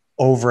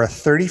 Over a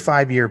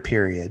 35-year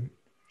period.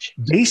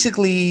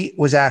 Basically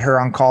was at her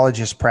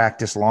oncologist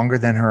practice longer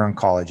than her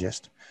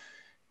oncologist.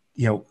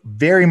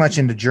 Very much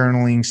into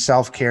journaling,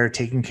 self-care,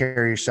 taking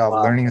care of yourself,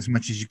 learning as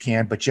much as you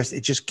can, but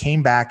it just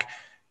came back,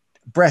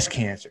 breast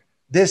cancer,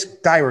 this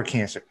thyroid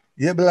cancer,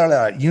 blah, blah,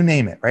 blah, you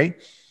name it.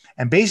 Right.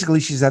 And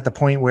basically she's at the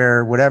point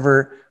where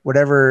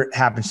whatever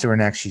happens to her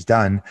next, she's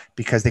done,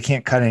 because they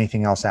can't cut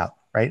anything else out.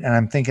 Right. And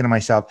I'm thinking to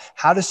myself,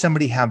 how does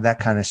somebody have that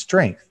kind of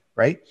strength?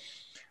 Right.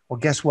 Well,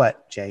 guess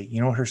what, Jay? You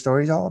know what her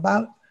story is all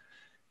about?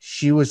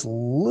 She was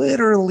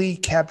literally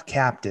kept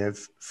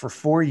captive for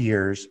 4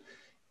 years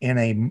in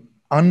a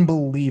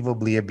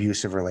unbelievably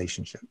abusive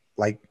relationship,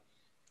 like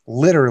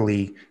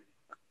literally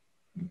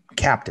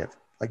captive,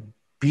 like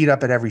beat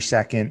up at every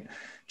second,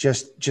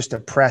 just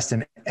oppressed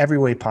in every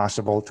way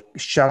possible,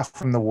 shut off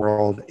from the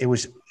world. It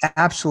was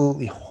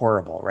absolutely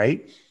horrible,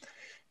 right?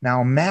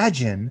 Now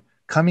imagine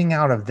coming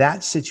out of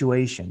that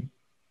situation,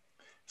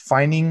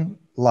 finding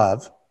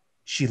love.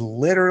 She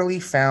literally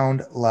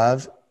found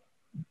love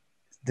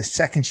the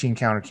second she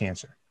encountered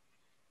cancer.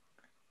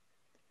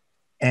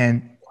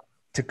 And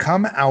to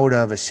come out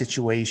of a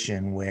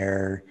situation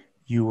where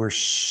you were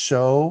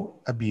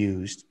so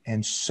abused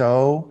and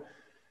so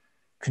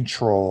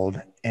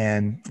controlled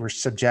and were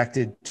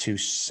subjected to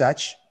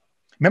such,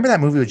 remember that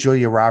movie with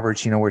Julia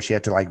Roberts, where she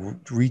had to like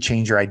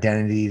rechange her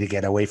identity to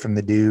get away from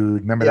the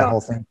dude. Remember that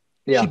whole thing?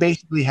 Yeah. She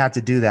basically had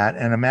to do that.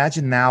 And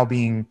imagine now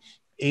being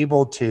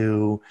able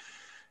to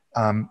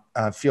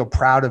feel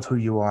proud of who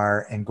you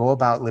are and go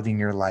about living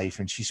your life.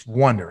 And she's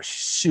wonderful.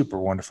 She's a super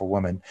wonderful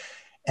woman.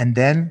 And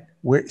then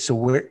where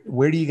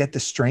do you get the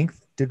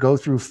strength to go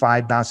through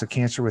 5 bouts of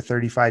cancer with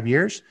 35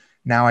 years?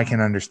 Now I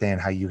can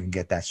understand how you can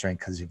get that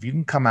strength. Because if you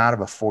can come out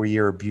of a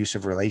 4-year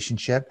abusive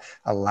relationship,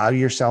 allow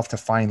yourself to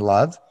find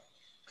love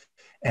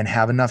and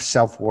have enough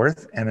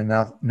self-worth and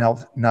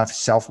enough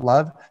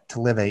self-love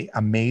to live an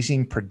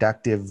amazing,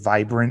 productive,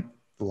 vibrant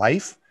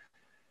life,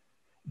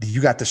 you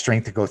got the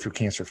strength to go through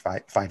cancer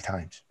five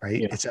times,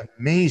 right? Yeah. It's an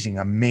amazing,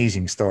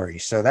 amazing story.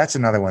 So that's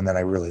another one that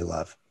I really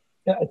love.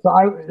 Yeah,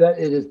 so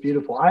it is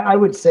beautiful. I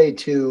would say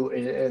too,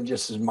 and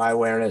just as my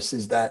awareness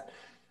is that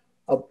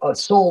a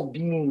soul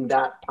being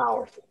that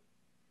powerful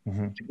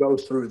to go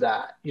through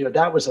that,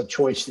 that was a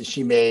choice that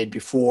she made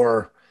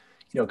before,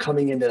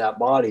 coming into that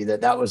body,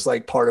 that was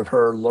like part of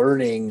her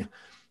learning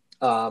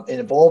and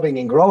evolving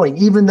and growing.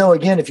 Even though,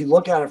 again, if you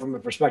look at it from a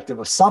perspective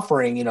of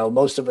suffering,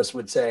 most of us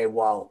would say,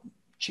 well,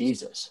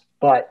 Jesus.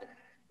 But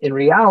in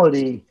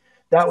reality,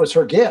 that was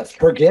her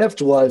gift. Her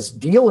gift was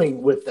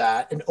dealing with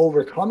that and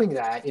overcoming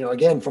that, you know,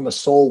 again, from a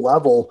soul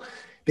level,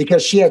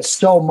 because she had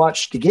so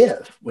much to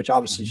give, which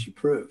obviously she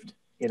proved,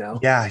 you know?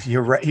 Yeah,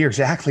 you're right. You're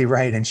exactly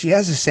right. And she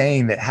has a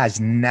saying that has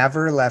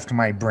never left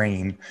my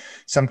brain.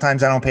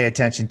 Sometimes I don't pay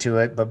attention to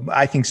it, but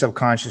I think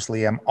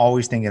subconsciously I'm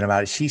always thinking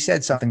about it. She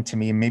said something to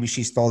me, and maybe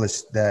she stole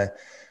this, the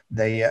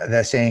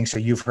saying, so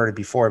you've heard it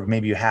before, but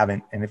maybe you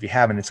haven't. And if you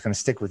haven't, it's going to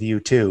stick with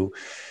you too.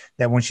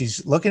 That when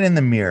she's looking in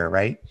the mirror,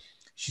 right?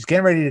 She's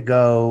getting ready to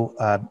go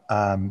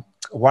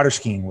water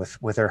skiing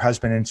with her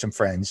husband and some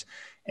friends,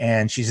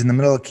 and she's in the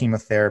middle of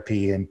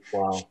chemotherapy, and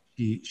Wow.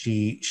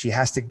 she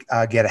has to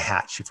get a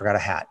hat. She forgot a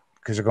hat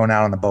because they're going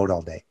out on the boat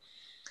all day.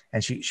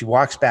 And she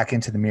walks back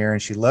into the mirror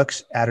and she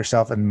looks at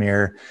herself in the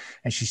mirror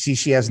and she sees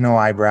she has no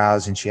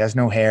eyebrows and she has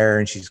no hair,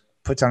 and she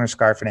puts on her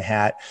scarf and a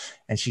hat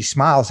and she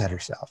smiles at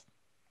herself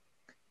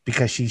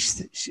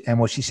because and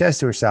what she says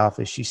to herself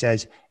is, she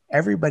says,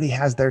 everybody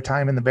has their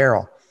time in the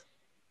barrel.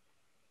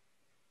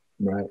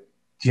 Right.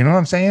 Do you know what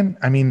I'm saying?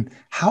 I mean,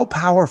 how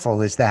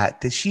powerful is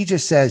that? That she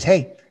just says,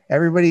 hey,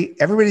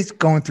 everybody's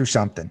going through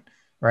something.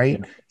 Right.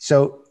 Yeah.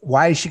 So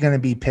why is she going to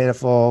be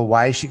pitiful?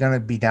 Why is she going to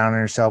be down on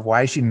herself?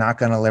 Why is she not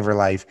going to live her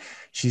life?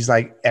 She's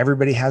like,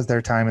 everybody has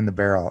their time in the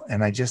barrel.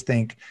 And I just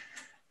think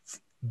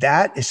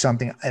that is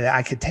something that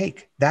I could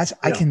take.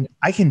 I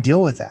can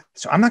deal with that.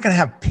 So I'm not going to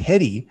have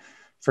pity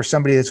for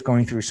somebody that's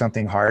going through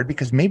something hard,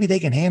 because maybe they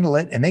can handle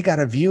it and they got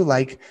a view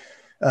like,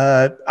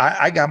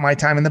 I got my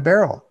time in the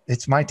barrel.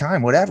 It's my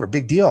time, whatever,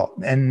 big deal.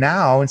 And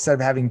now, instead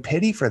of having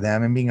pity for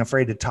them and being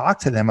afraid to talk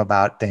to them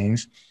about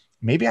things,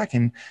 maybe I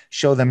can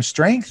show them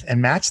strength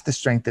and match the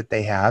strength that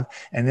they have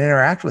and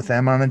interact with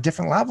them on a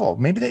different level.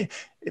 Maybe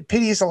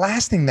pity is the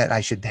last thing that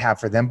I should have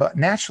for them, but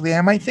naturally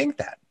I might think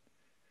that.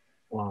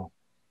 Wow.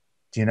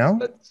 Do you know?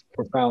 That's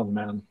profound,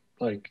 man.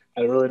 Like,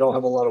 I really don't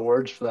have a lot of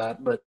words for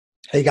that, but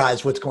hey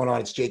guys, what's going on?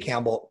 It's Jay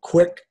Campbell.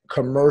 Quick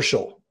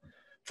commercial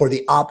for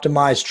the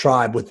Optimized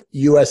Tribe with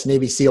U.S.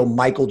 Navy SEAL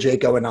Michael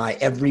Jaco and I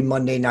every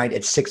Monday night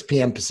at 6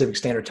 p.m. Pacific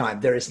Standard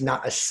Time. There is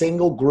not a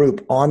single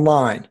group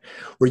online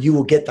where you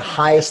will get the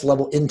highest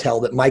level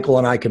intel that Michael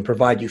and I can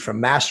provide you,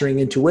 from mastering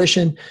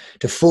intuition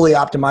to fully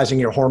optimizing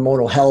your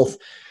hormonal health,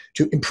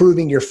 to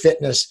improving your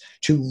fitness,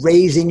 to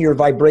raising your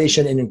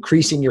vibration and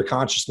increasing your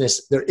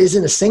consciousness. There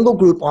isn't a single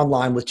group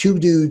online with two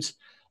dudes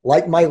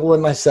like Michael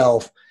and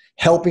myself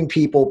helping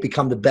people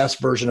become the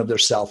best version of their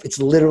self. It's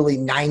literally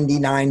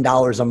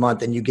 $99 a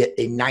month, and you get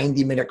a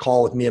 90-minute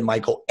call with me and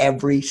Michael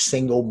every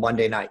single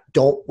Monday night.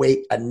 Don't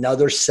wait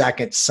another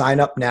second. Sign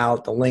up now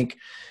at the link,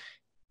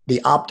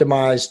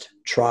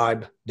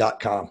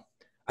 theoptimizedtribe.com.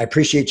 I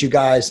appreciate you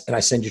guys, and I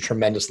send you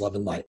tremendous love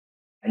and light.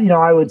 You know,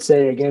 I would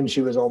say, again,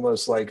 she was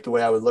almost like, the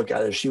way I would look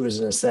at it, she was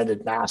an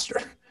ascended master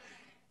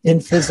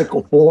in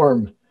physical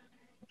form,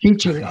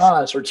 teaching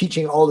us, or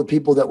teaching all the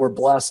people that were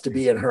blessed to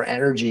be in her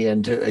energy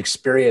and to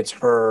experience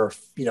her,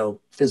 you know,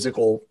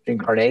 physical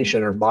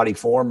incarnation or body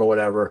form or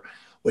whatever,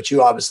 which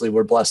you obviously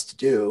were blessed to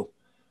do.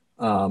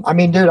 I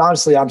mean, dude,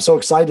 honestly, I'm so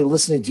excited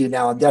listening to you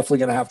now. I'm definitely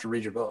going to have to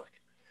read your book.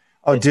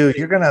 Oh, dude,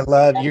 you're going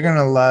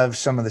to love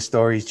some of the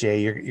stories,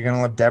 Jay. You're going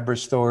to love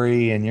Deborah's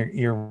story, and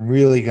you're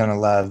really going to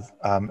love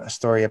a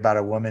story about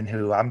a woman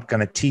who, I'm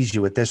going to tease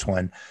you with this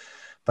one,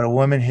 but a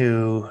woman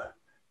who,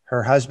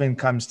 her husband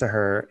comes to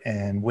her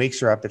and wakes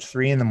her up at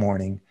 3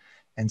 a.m.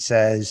 and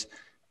says,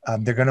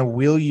 they're going to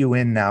wheel you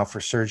in now for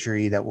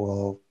surgery that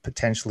will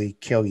potentially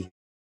kill you.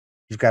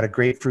 You've got a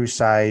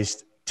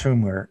grapefruit-sized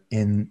tumor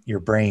in your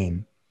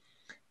brain,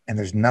 and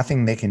there's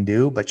nothing they can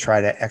do but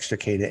try to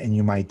extricate it, and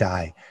you might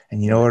die.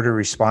 And you know what her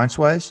response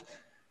was?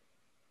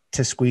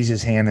 To squeeze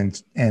his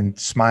hand and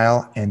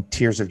smile, and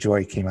tears of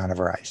joy came out of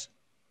her eyes.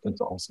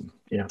 That's awesome.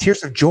 Yeah.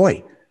 Tears of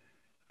joy.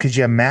 Could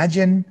you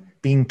imagine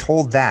being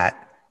told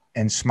that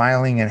and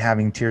smiling and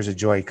having tears of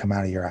joy come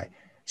out of your eye?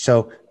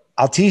 So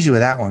I'll tease you with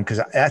that one, because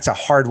that's a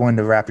hard one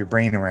to wrap your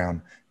brain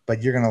around,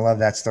 but you're going to love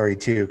that story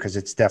too, because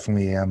it's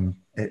definitely,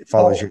 it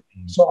follows your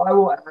theme. So I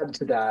will add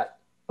to that.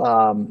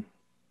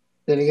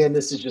 And again,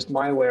 this is just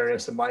my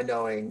awareness and my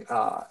knowing.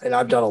 And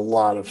I've done a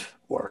lot of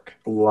work,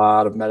 a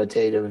lot of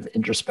meditative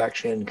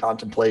introspection,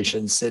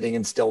 contemplation, sitting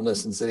in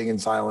stillness and sitting in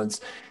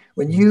silence.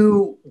 When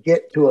you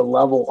get to a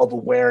level of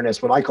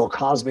awareness, what I call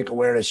cosmic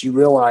awareness, you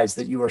realize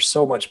that you are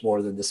so much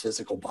more than this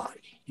physical body.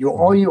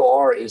 All you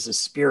are is a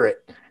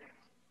spirit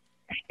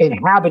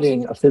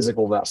inhabiting a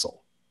physical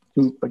vessel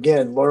to,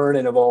 again, learn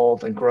and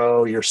evolve and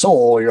grow your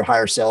soul or your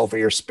higher self or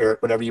your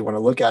spirit, whatever you want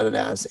to look at it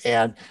as.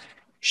 And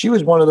she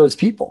was one of those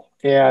people.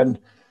 And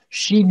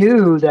she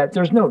knew that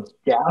there's no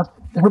death.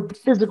 Her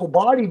physical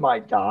body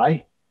might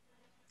die,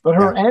 but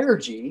her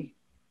energy,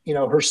 you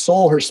know, her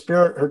soul, her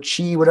spirit, her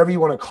chi, whatever you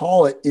want to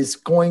call it, is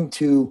going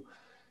to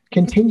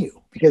continue,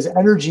 because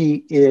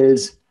energy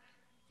is,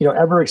 you know,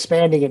 ever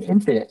expanding and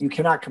infinite. You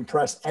cannot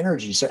compress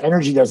energy. So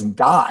energy doesn't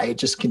die. It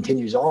just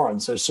continues on.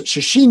 So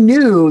she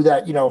knew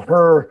that, you know,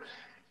 her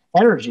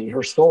energy,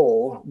 her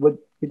soul would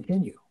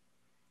continue.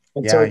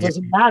 And so it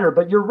doesn't matter,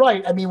 but you're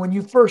right. I mean, when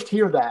you first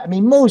hear that, I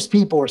mean, most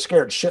people are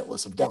scared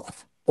shitless of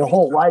death. Their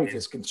whole life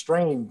is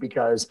constrained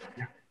because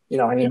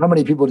I mean, how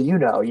many people do you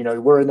know?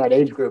 We're in that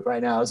age group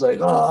right now. It's like,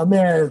 oh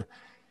man,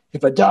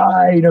 if I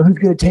die, who's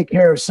going to take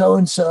care of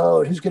so-and-so,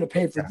 and who's going to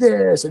pay for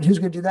this, and who's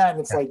going to do that? And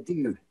it's like,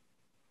 dude,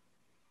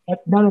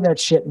 none of that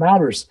shit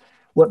matters.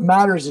 What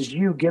matters is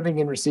you giving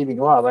and receiving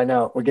love. I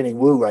know we're getting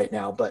woo right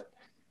now, but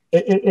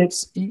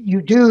it's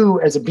you do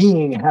as a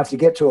being have to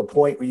get to a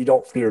point where you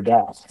don't fear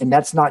death. And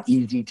that's not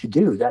easy to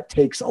do. That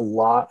takes a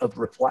lot of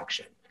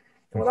reflection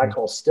and what I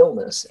call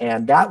stillness.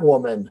 And that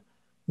woman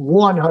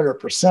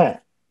 100%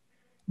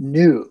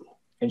 knew,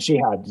 and she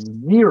had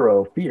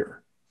zero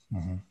fear,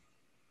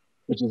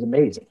 which is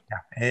amazing.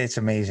 Yeah, it's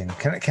amazing.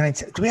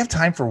 Do we have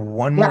time for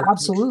one more?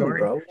 Absolutely, story?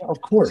 Bro. Yeah,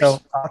 of course. So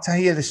I'll tell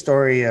you the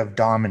story of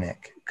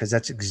Dominic, because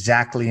that's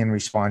exactly in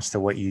response to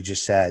what you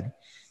just said.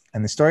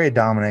 And the story of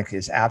Dominic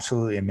is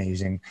absolutely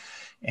amazing.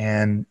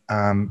 And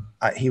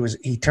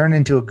he turned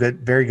into a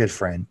very good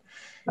friend.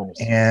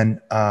 Nice.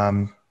 And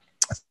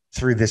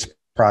through this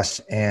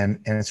process, and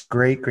it's a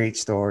great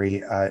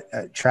story,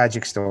 a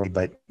tragic story,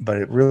 but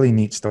a really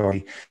neat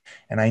story.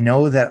 And I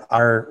know that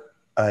our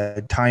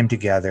time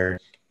together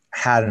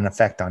had an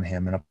effect on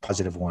him, and a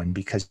positive one,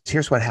 because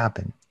here's what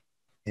happened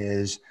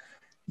is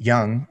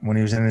young, when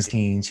he was in his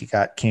teens, he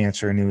got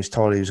cancer and he was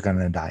told he was going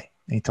to die.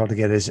 And he told to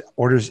get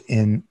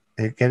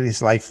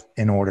his life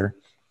in order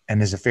and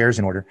his affairs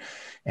in order,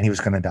 and he was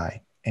going to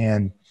die.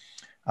 And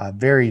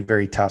very,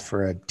 very tough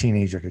for a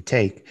teenager to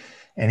take.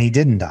 And he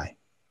didn't die.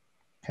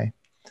 Okay.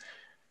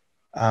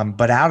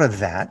 But out of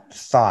that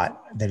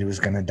thought that he was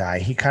going to die,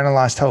 he kind of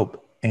lost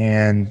hope,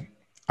 and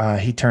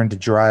he turned to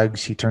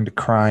drugs. He turned to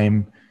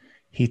crime.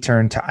 He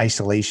turned to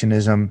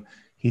isolationism.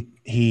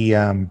 He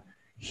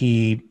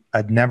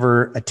had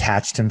never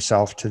attached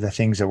himself to the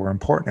things that were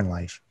important in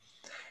life.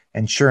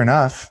 And sure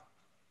enough,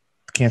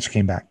 cancer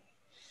came back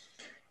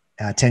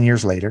 10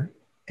 years later.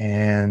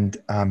 And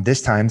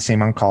this time, the same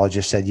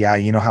oncologist said, yeah,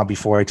 you know how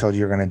before I told you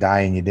you're going to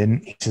die and you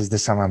didn't? He says,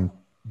 this time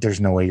there's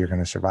no way you're going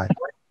to survive.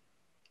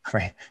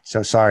 Right.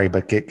 So sorry,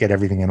 but get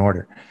everything in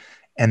order.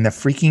 And the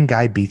freaking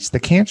guy beats the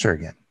cancer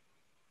again.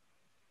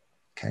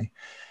 Okay.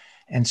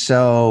 And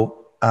so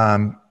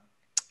I'm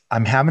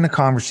having a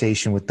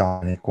conversation with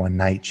Dominic one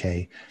night,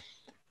 Jay,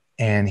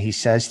 and he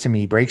says to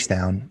me, he breaks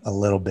down a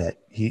little bit.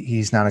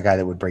 He's not a guy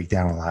that would break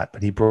down a lot,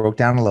 but he broke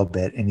down a little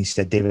bit. And he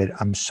said, David,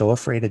 I'm so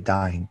afraid of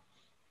dying.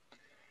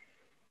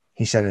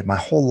 He said, my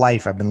whole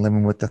life I've been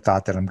living with the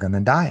thought that I'm going to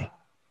die.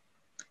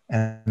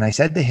 And I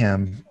said to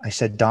him,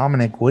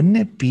 Dominic, wouldn't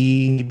it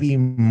be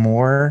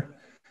more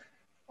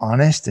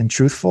honest and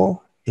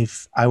truthful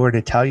if I were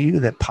to tell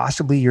you that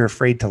possibly you're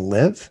afraid to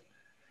live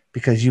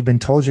because you've been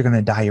told you're going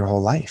to die your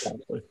whole life?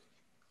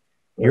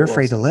 You're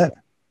afraid to live.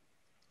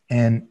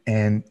 And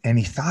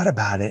he thought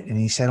about it, and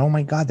he said, oh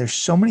my God, there's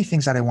so many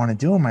things that I want to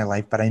do in my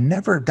life, but I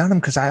never have done them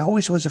because I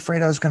always was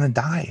afraid I was going to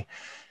die.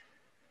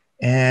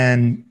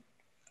 And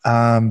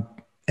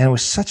it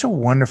was such a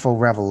wonderful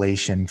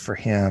revelation for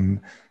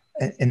him.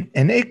 And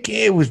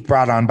it was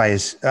brought on by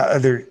his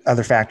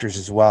other factors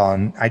as well.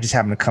 And I just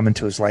happened to come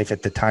into his life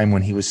at the time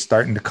when he was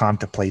starting to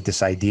contemplate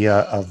this idea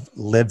of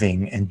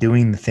living and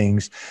doing the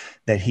things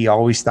that he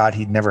always thought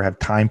he'd never have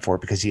time for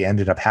because he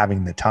ended up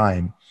having the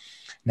time.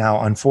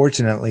 Now,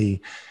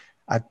 unfortunately,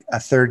 a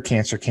third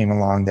cancer came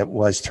along that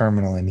was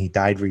terminal, and he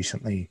died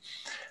recently.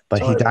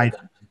 But he died.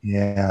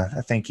 Yeah,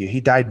 thank you.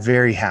 He died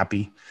very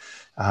happy.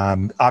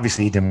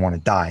 Obviously, he didn't want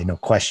to die, no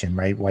question,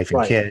 right? Wife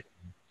and kid,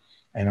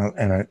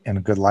 and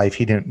a good life.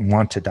 He didn't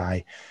want to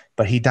die,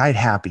 but he died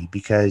happy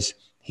because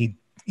he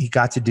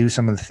got to do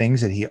some of the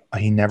things that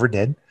he never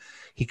did.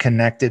 He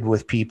connected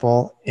with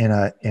people in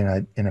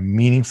a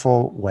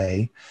meaningful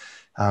way.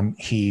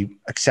 He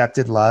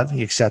accepted love.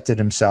 He accepted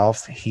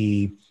himself.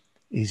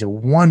 He's a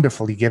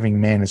wonderfully giving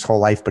man his whole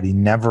life, but he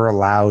never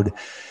allowed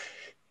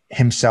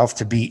himself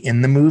to be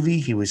in the movie.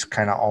 He was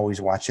kind of always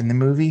watching the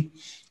movie,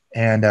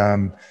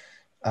 and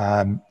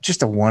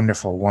just a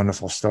wonderful,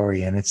 wonderful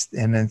story. And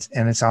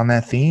it's on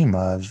that theme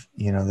of,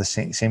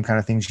 the same kind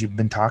of things you've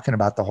been talking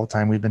about the whole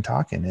time we've been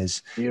talking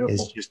is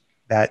just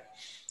that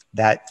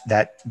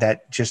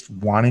just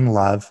wanting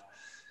love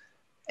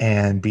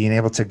and being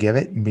able to give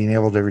it and being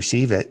able to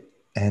receive it.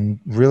 And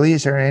really,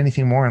 is there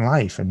anything more in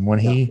life? And when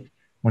he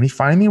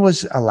finally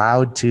was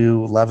allowed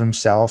to love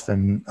himself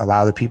and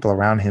allow the people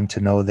around him to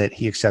know that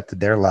he accepted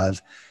their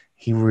love,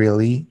 he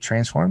really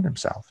transformed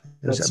himself.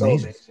 It was amazing.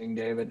 So amazing,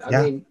 David.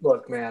 I mean,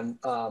 look, man,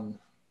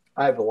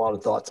 I have a lot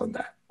of thoughts on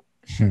that.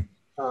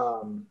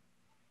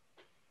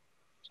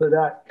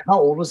 So how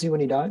old was he when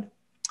he died?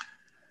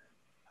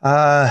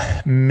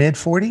 Mid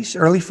 40s,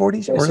 early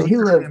 40s. Okay, so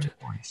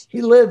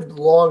he lived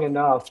long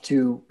enough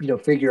to,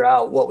 figure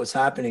out what was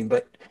happening.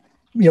 But,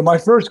 my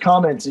first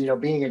comments,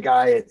 being a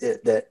guy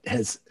that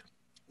has,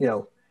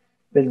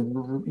 been,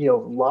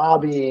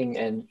 lobbying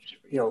and,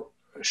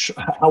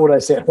 how would I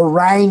say it?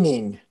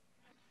 Haranguing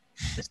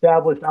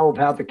established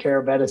allopathic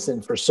care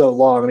medicine for so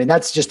long. I mean,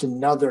 that's just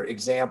another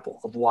example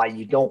of why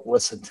you don't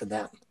listen to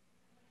them.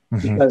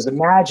 Because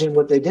imagine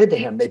what they did to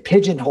him. They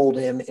pigeonholed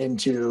him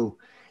into,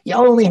 you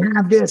only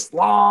have this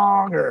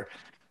long, or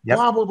Yep.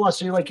 blah, blah, blah.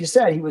 So like you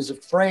said, he was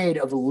afraid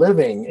of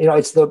living. You know,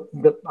 it's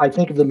I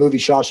think of the movie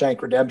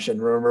Shawshank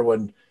Redemption. Remember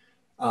when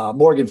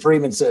Morgan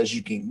Freeman says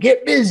you can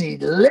get busy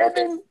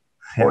living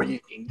or Yeah. you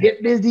can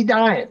get busy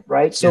dying,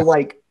 right? So Yeah.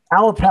 like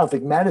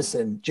allopathic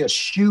medicine just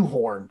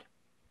shoehorned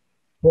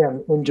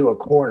him into a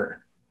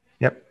corner.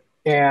 Yep.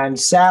 And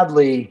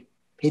sadly,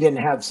 he didn't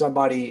have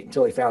somebody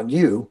until he found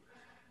you,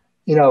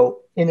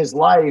 in his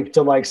life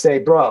to like say,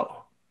 bro,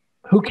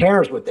 who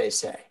cares what they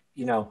say?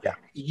 Yeah.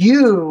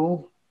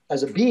 You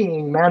as a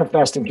being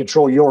manifest and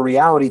control your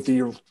reality through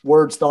your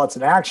words, thoughts,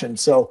 and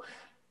actions. So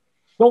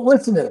don't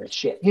listen to that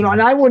shit.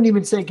 And I wouldn't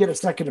even say get a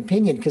second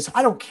opinion because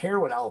I don't care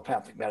what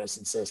allopathic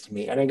medicine says to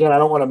me. And again, I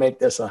don't want to make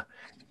this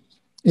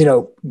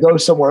go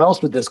somewhere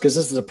else with this because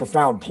this is a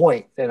profound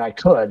point and I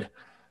could,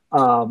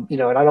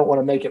 and I don't want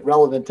to make it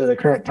relevant to the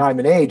current time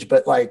and age,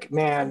 but like,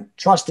 man,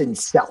 trust in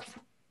self.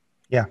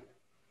 Yeah.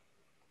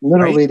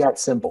 Literally Right? that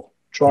simple.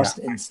 Trust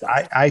in self.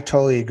 I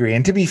totally agree.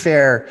 And to be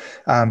fair,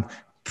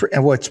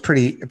 what's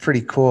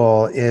pretty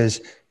cool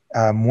is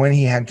when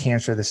he had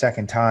cancer the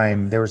second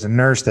time, there was a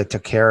nurse that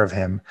took care of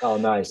him. Oh,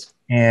 nice.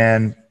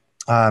 And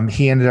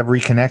he ended up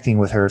reconnecting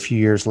with her a few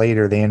years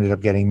later. They ended up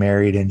getting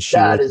married, and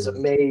that is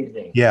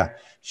amazing. Yeah,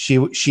 she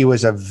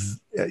was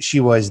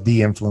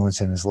the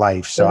influence in his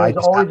life. So there's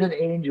always an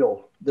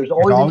angel. There's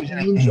always an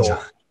angel.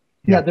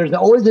 Yeah, there's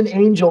always an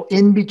angel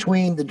in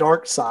between the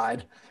dark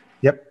side.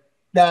 Yep.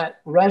 That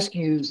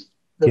rescues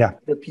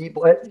the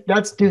people.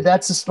 That's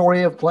the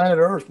story of planet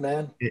Earth,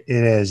 man. It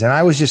is. And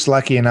I was just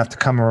lucky enough to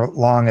come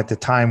along at the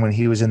time when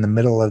he was in the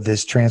middle of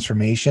this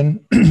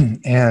transformation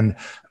and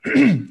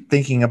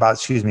thinking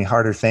about,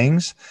 harder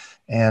things.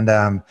 And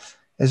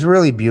it's a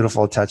really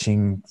beautiful,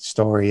 touching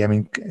story. I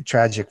mean,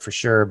 tragic for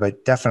sure,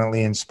 but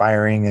definitely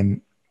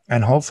inspiring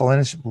and hopeful.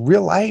 And it's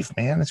real life,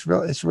 man. It's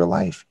real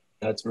life.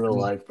 That's real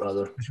life,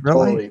 brother. It's real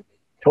life.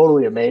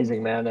 Totally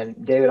amazing, man.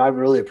 And David, I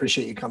really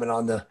appreciate you coming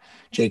on the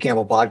Jay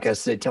Campbell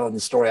podcast today, telling the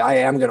story. I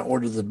am going to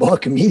order the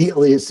book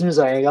immediately as soon as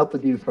I hang up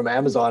with you from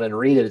Amazon and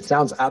read it. It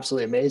sounds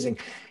absolutely amazing.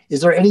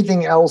 Is there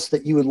anything else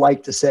that you would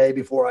like to say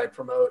before I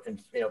promote and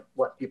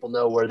let people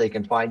know where they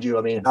can find you?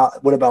 I mean,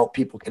 what about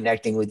people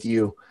connecting with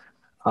you,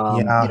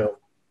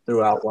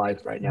 throughout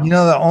life right now?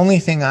 The only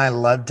thing I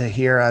love to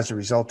hear as a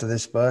result of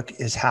this book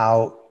is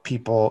how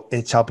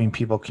it's helping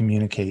people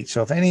communicate.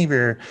 So if any of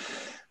your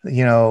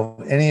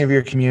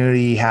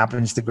community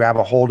happens to grab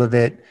a hold of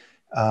it,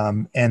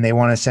 and they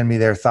want to send me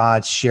their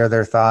thoughts, share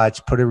their thoughts,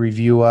 put a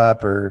review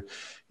up, or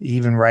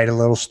even write a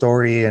little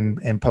story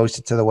and post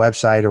it to the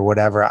website or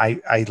whatever.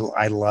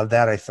 I love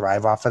that. I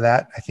thrive off of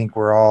that. I think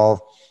we're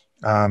all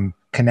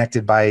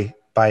connected by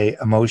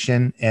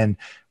emotion, and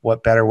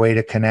what better way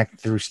to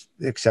connect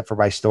except for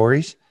by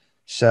stories.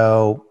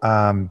 So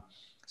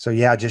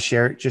yeah, just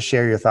share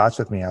your thoughts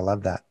with me. I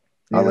love that.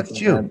 I'll look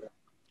at you. Man.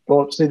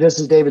 Well, see, this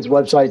is David's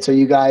website. So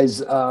you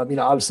guys,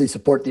 obviously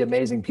support the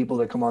amazing people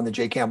that come on the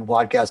Jay Campbell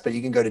podcast, but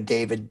you can go to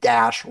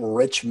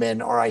David-Richman,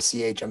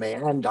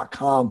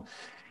 RICHMAN.com,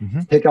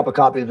 pick up a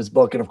copy of his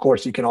book. And of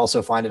course you can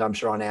also find it, I'm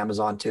sure, on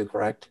Amazon too,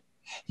 correct?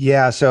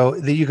 Yeah. So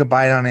you can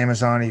buy it on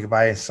Amazon. You can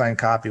buy a signed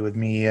copy with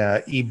me,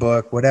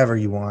 ebook, whatever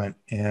you want.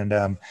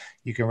 And,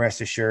 you can rest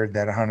assured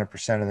that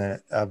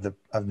 100% of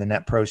the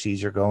net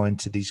proceeds are going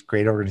to these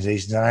great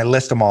organizations. And I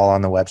list them all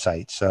on the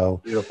website.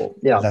 So beautiful.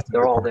 Yeah.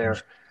 They're all there.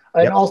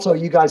 And also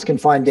you guys can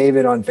find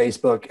David on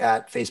Facebook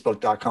at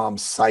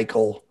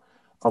facebook.com/cycle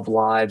of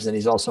lives. And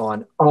he's also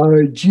on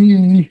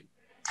IG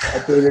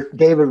at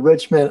David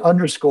Richman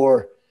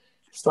 _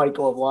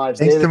 cycle of lives.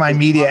 Thanks David to my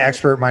media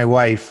expert, my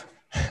wife.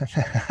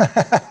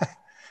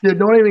 Dude,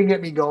 don't even get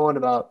me going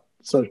about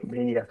social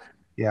media.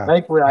 Yeah.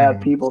 Thankfully, I have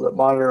people that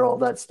monitor all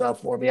that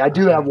stuff for me. I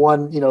do have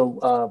one,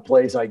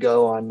 place I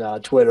go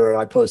on Twitter.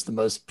 I post the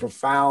most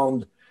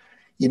profound,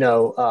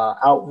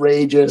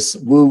 outrageous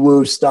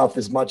woo-woo stuff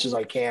as much as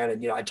I can.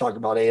 And, I talk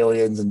about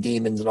aliens and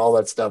demons and all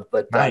that stuff.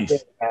 But nice.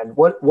 And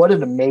what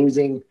an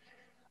amazing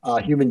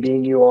human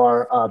being you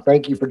are.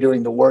 Thank you for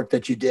doing the work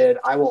that you did.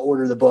 I will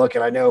order the book,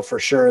 and I know for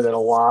sure that a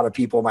lot of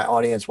people in my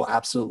audience will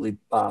absolutely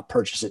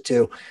purchase it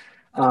too.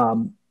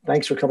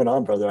 Thanks for coming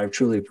on, brother. I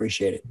truly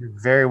appreciate it. You're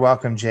very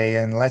welcome, Jay.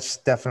 And let's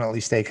definitely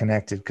stay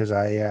connected because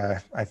I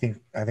think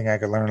I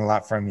could learn a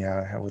lot from you.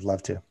 I would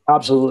love to.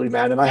 Absolutely,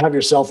 man. And I have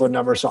your cell phone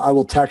number, so I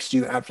will text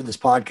you after this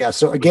podcast.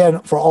 So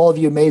again, for all of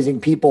you amazing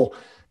people,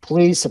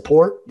 please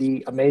support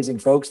the amazing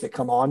folks that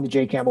come on the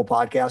Jay Campbell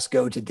podcast.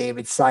 Go to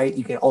David's site.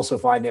 You can also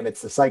find him.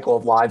 It's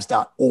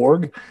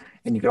thecycleoflives.org.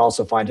 And you can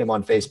also find him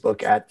on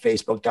Facebook at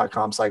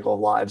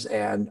facebook.com/cycleoflives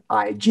and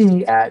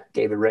IG at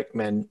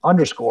David-Richman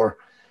 _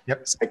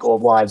 cycle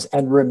of lives.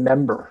 And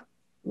remember,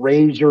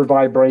 raise your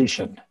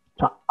vibration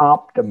to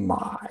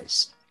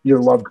optimize your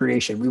love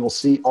creation. We will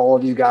see all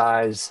of you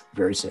guys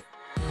very soon.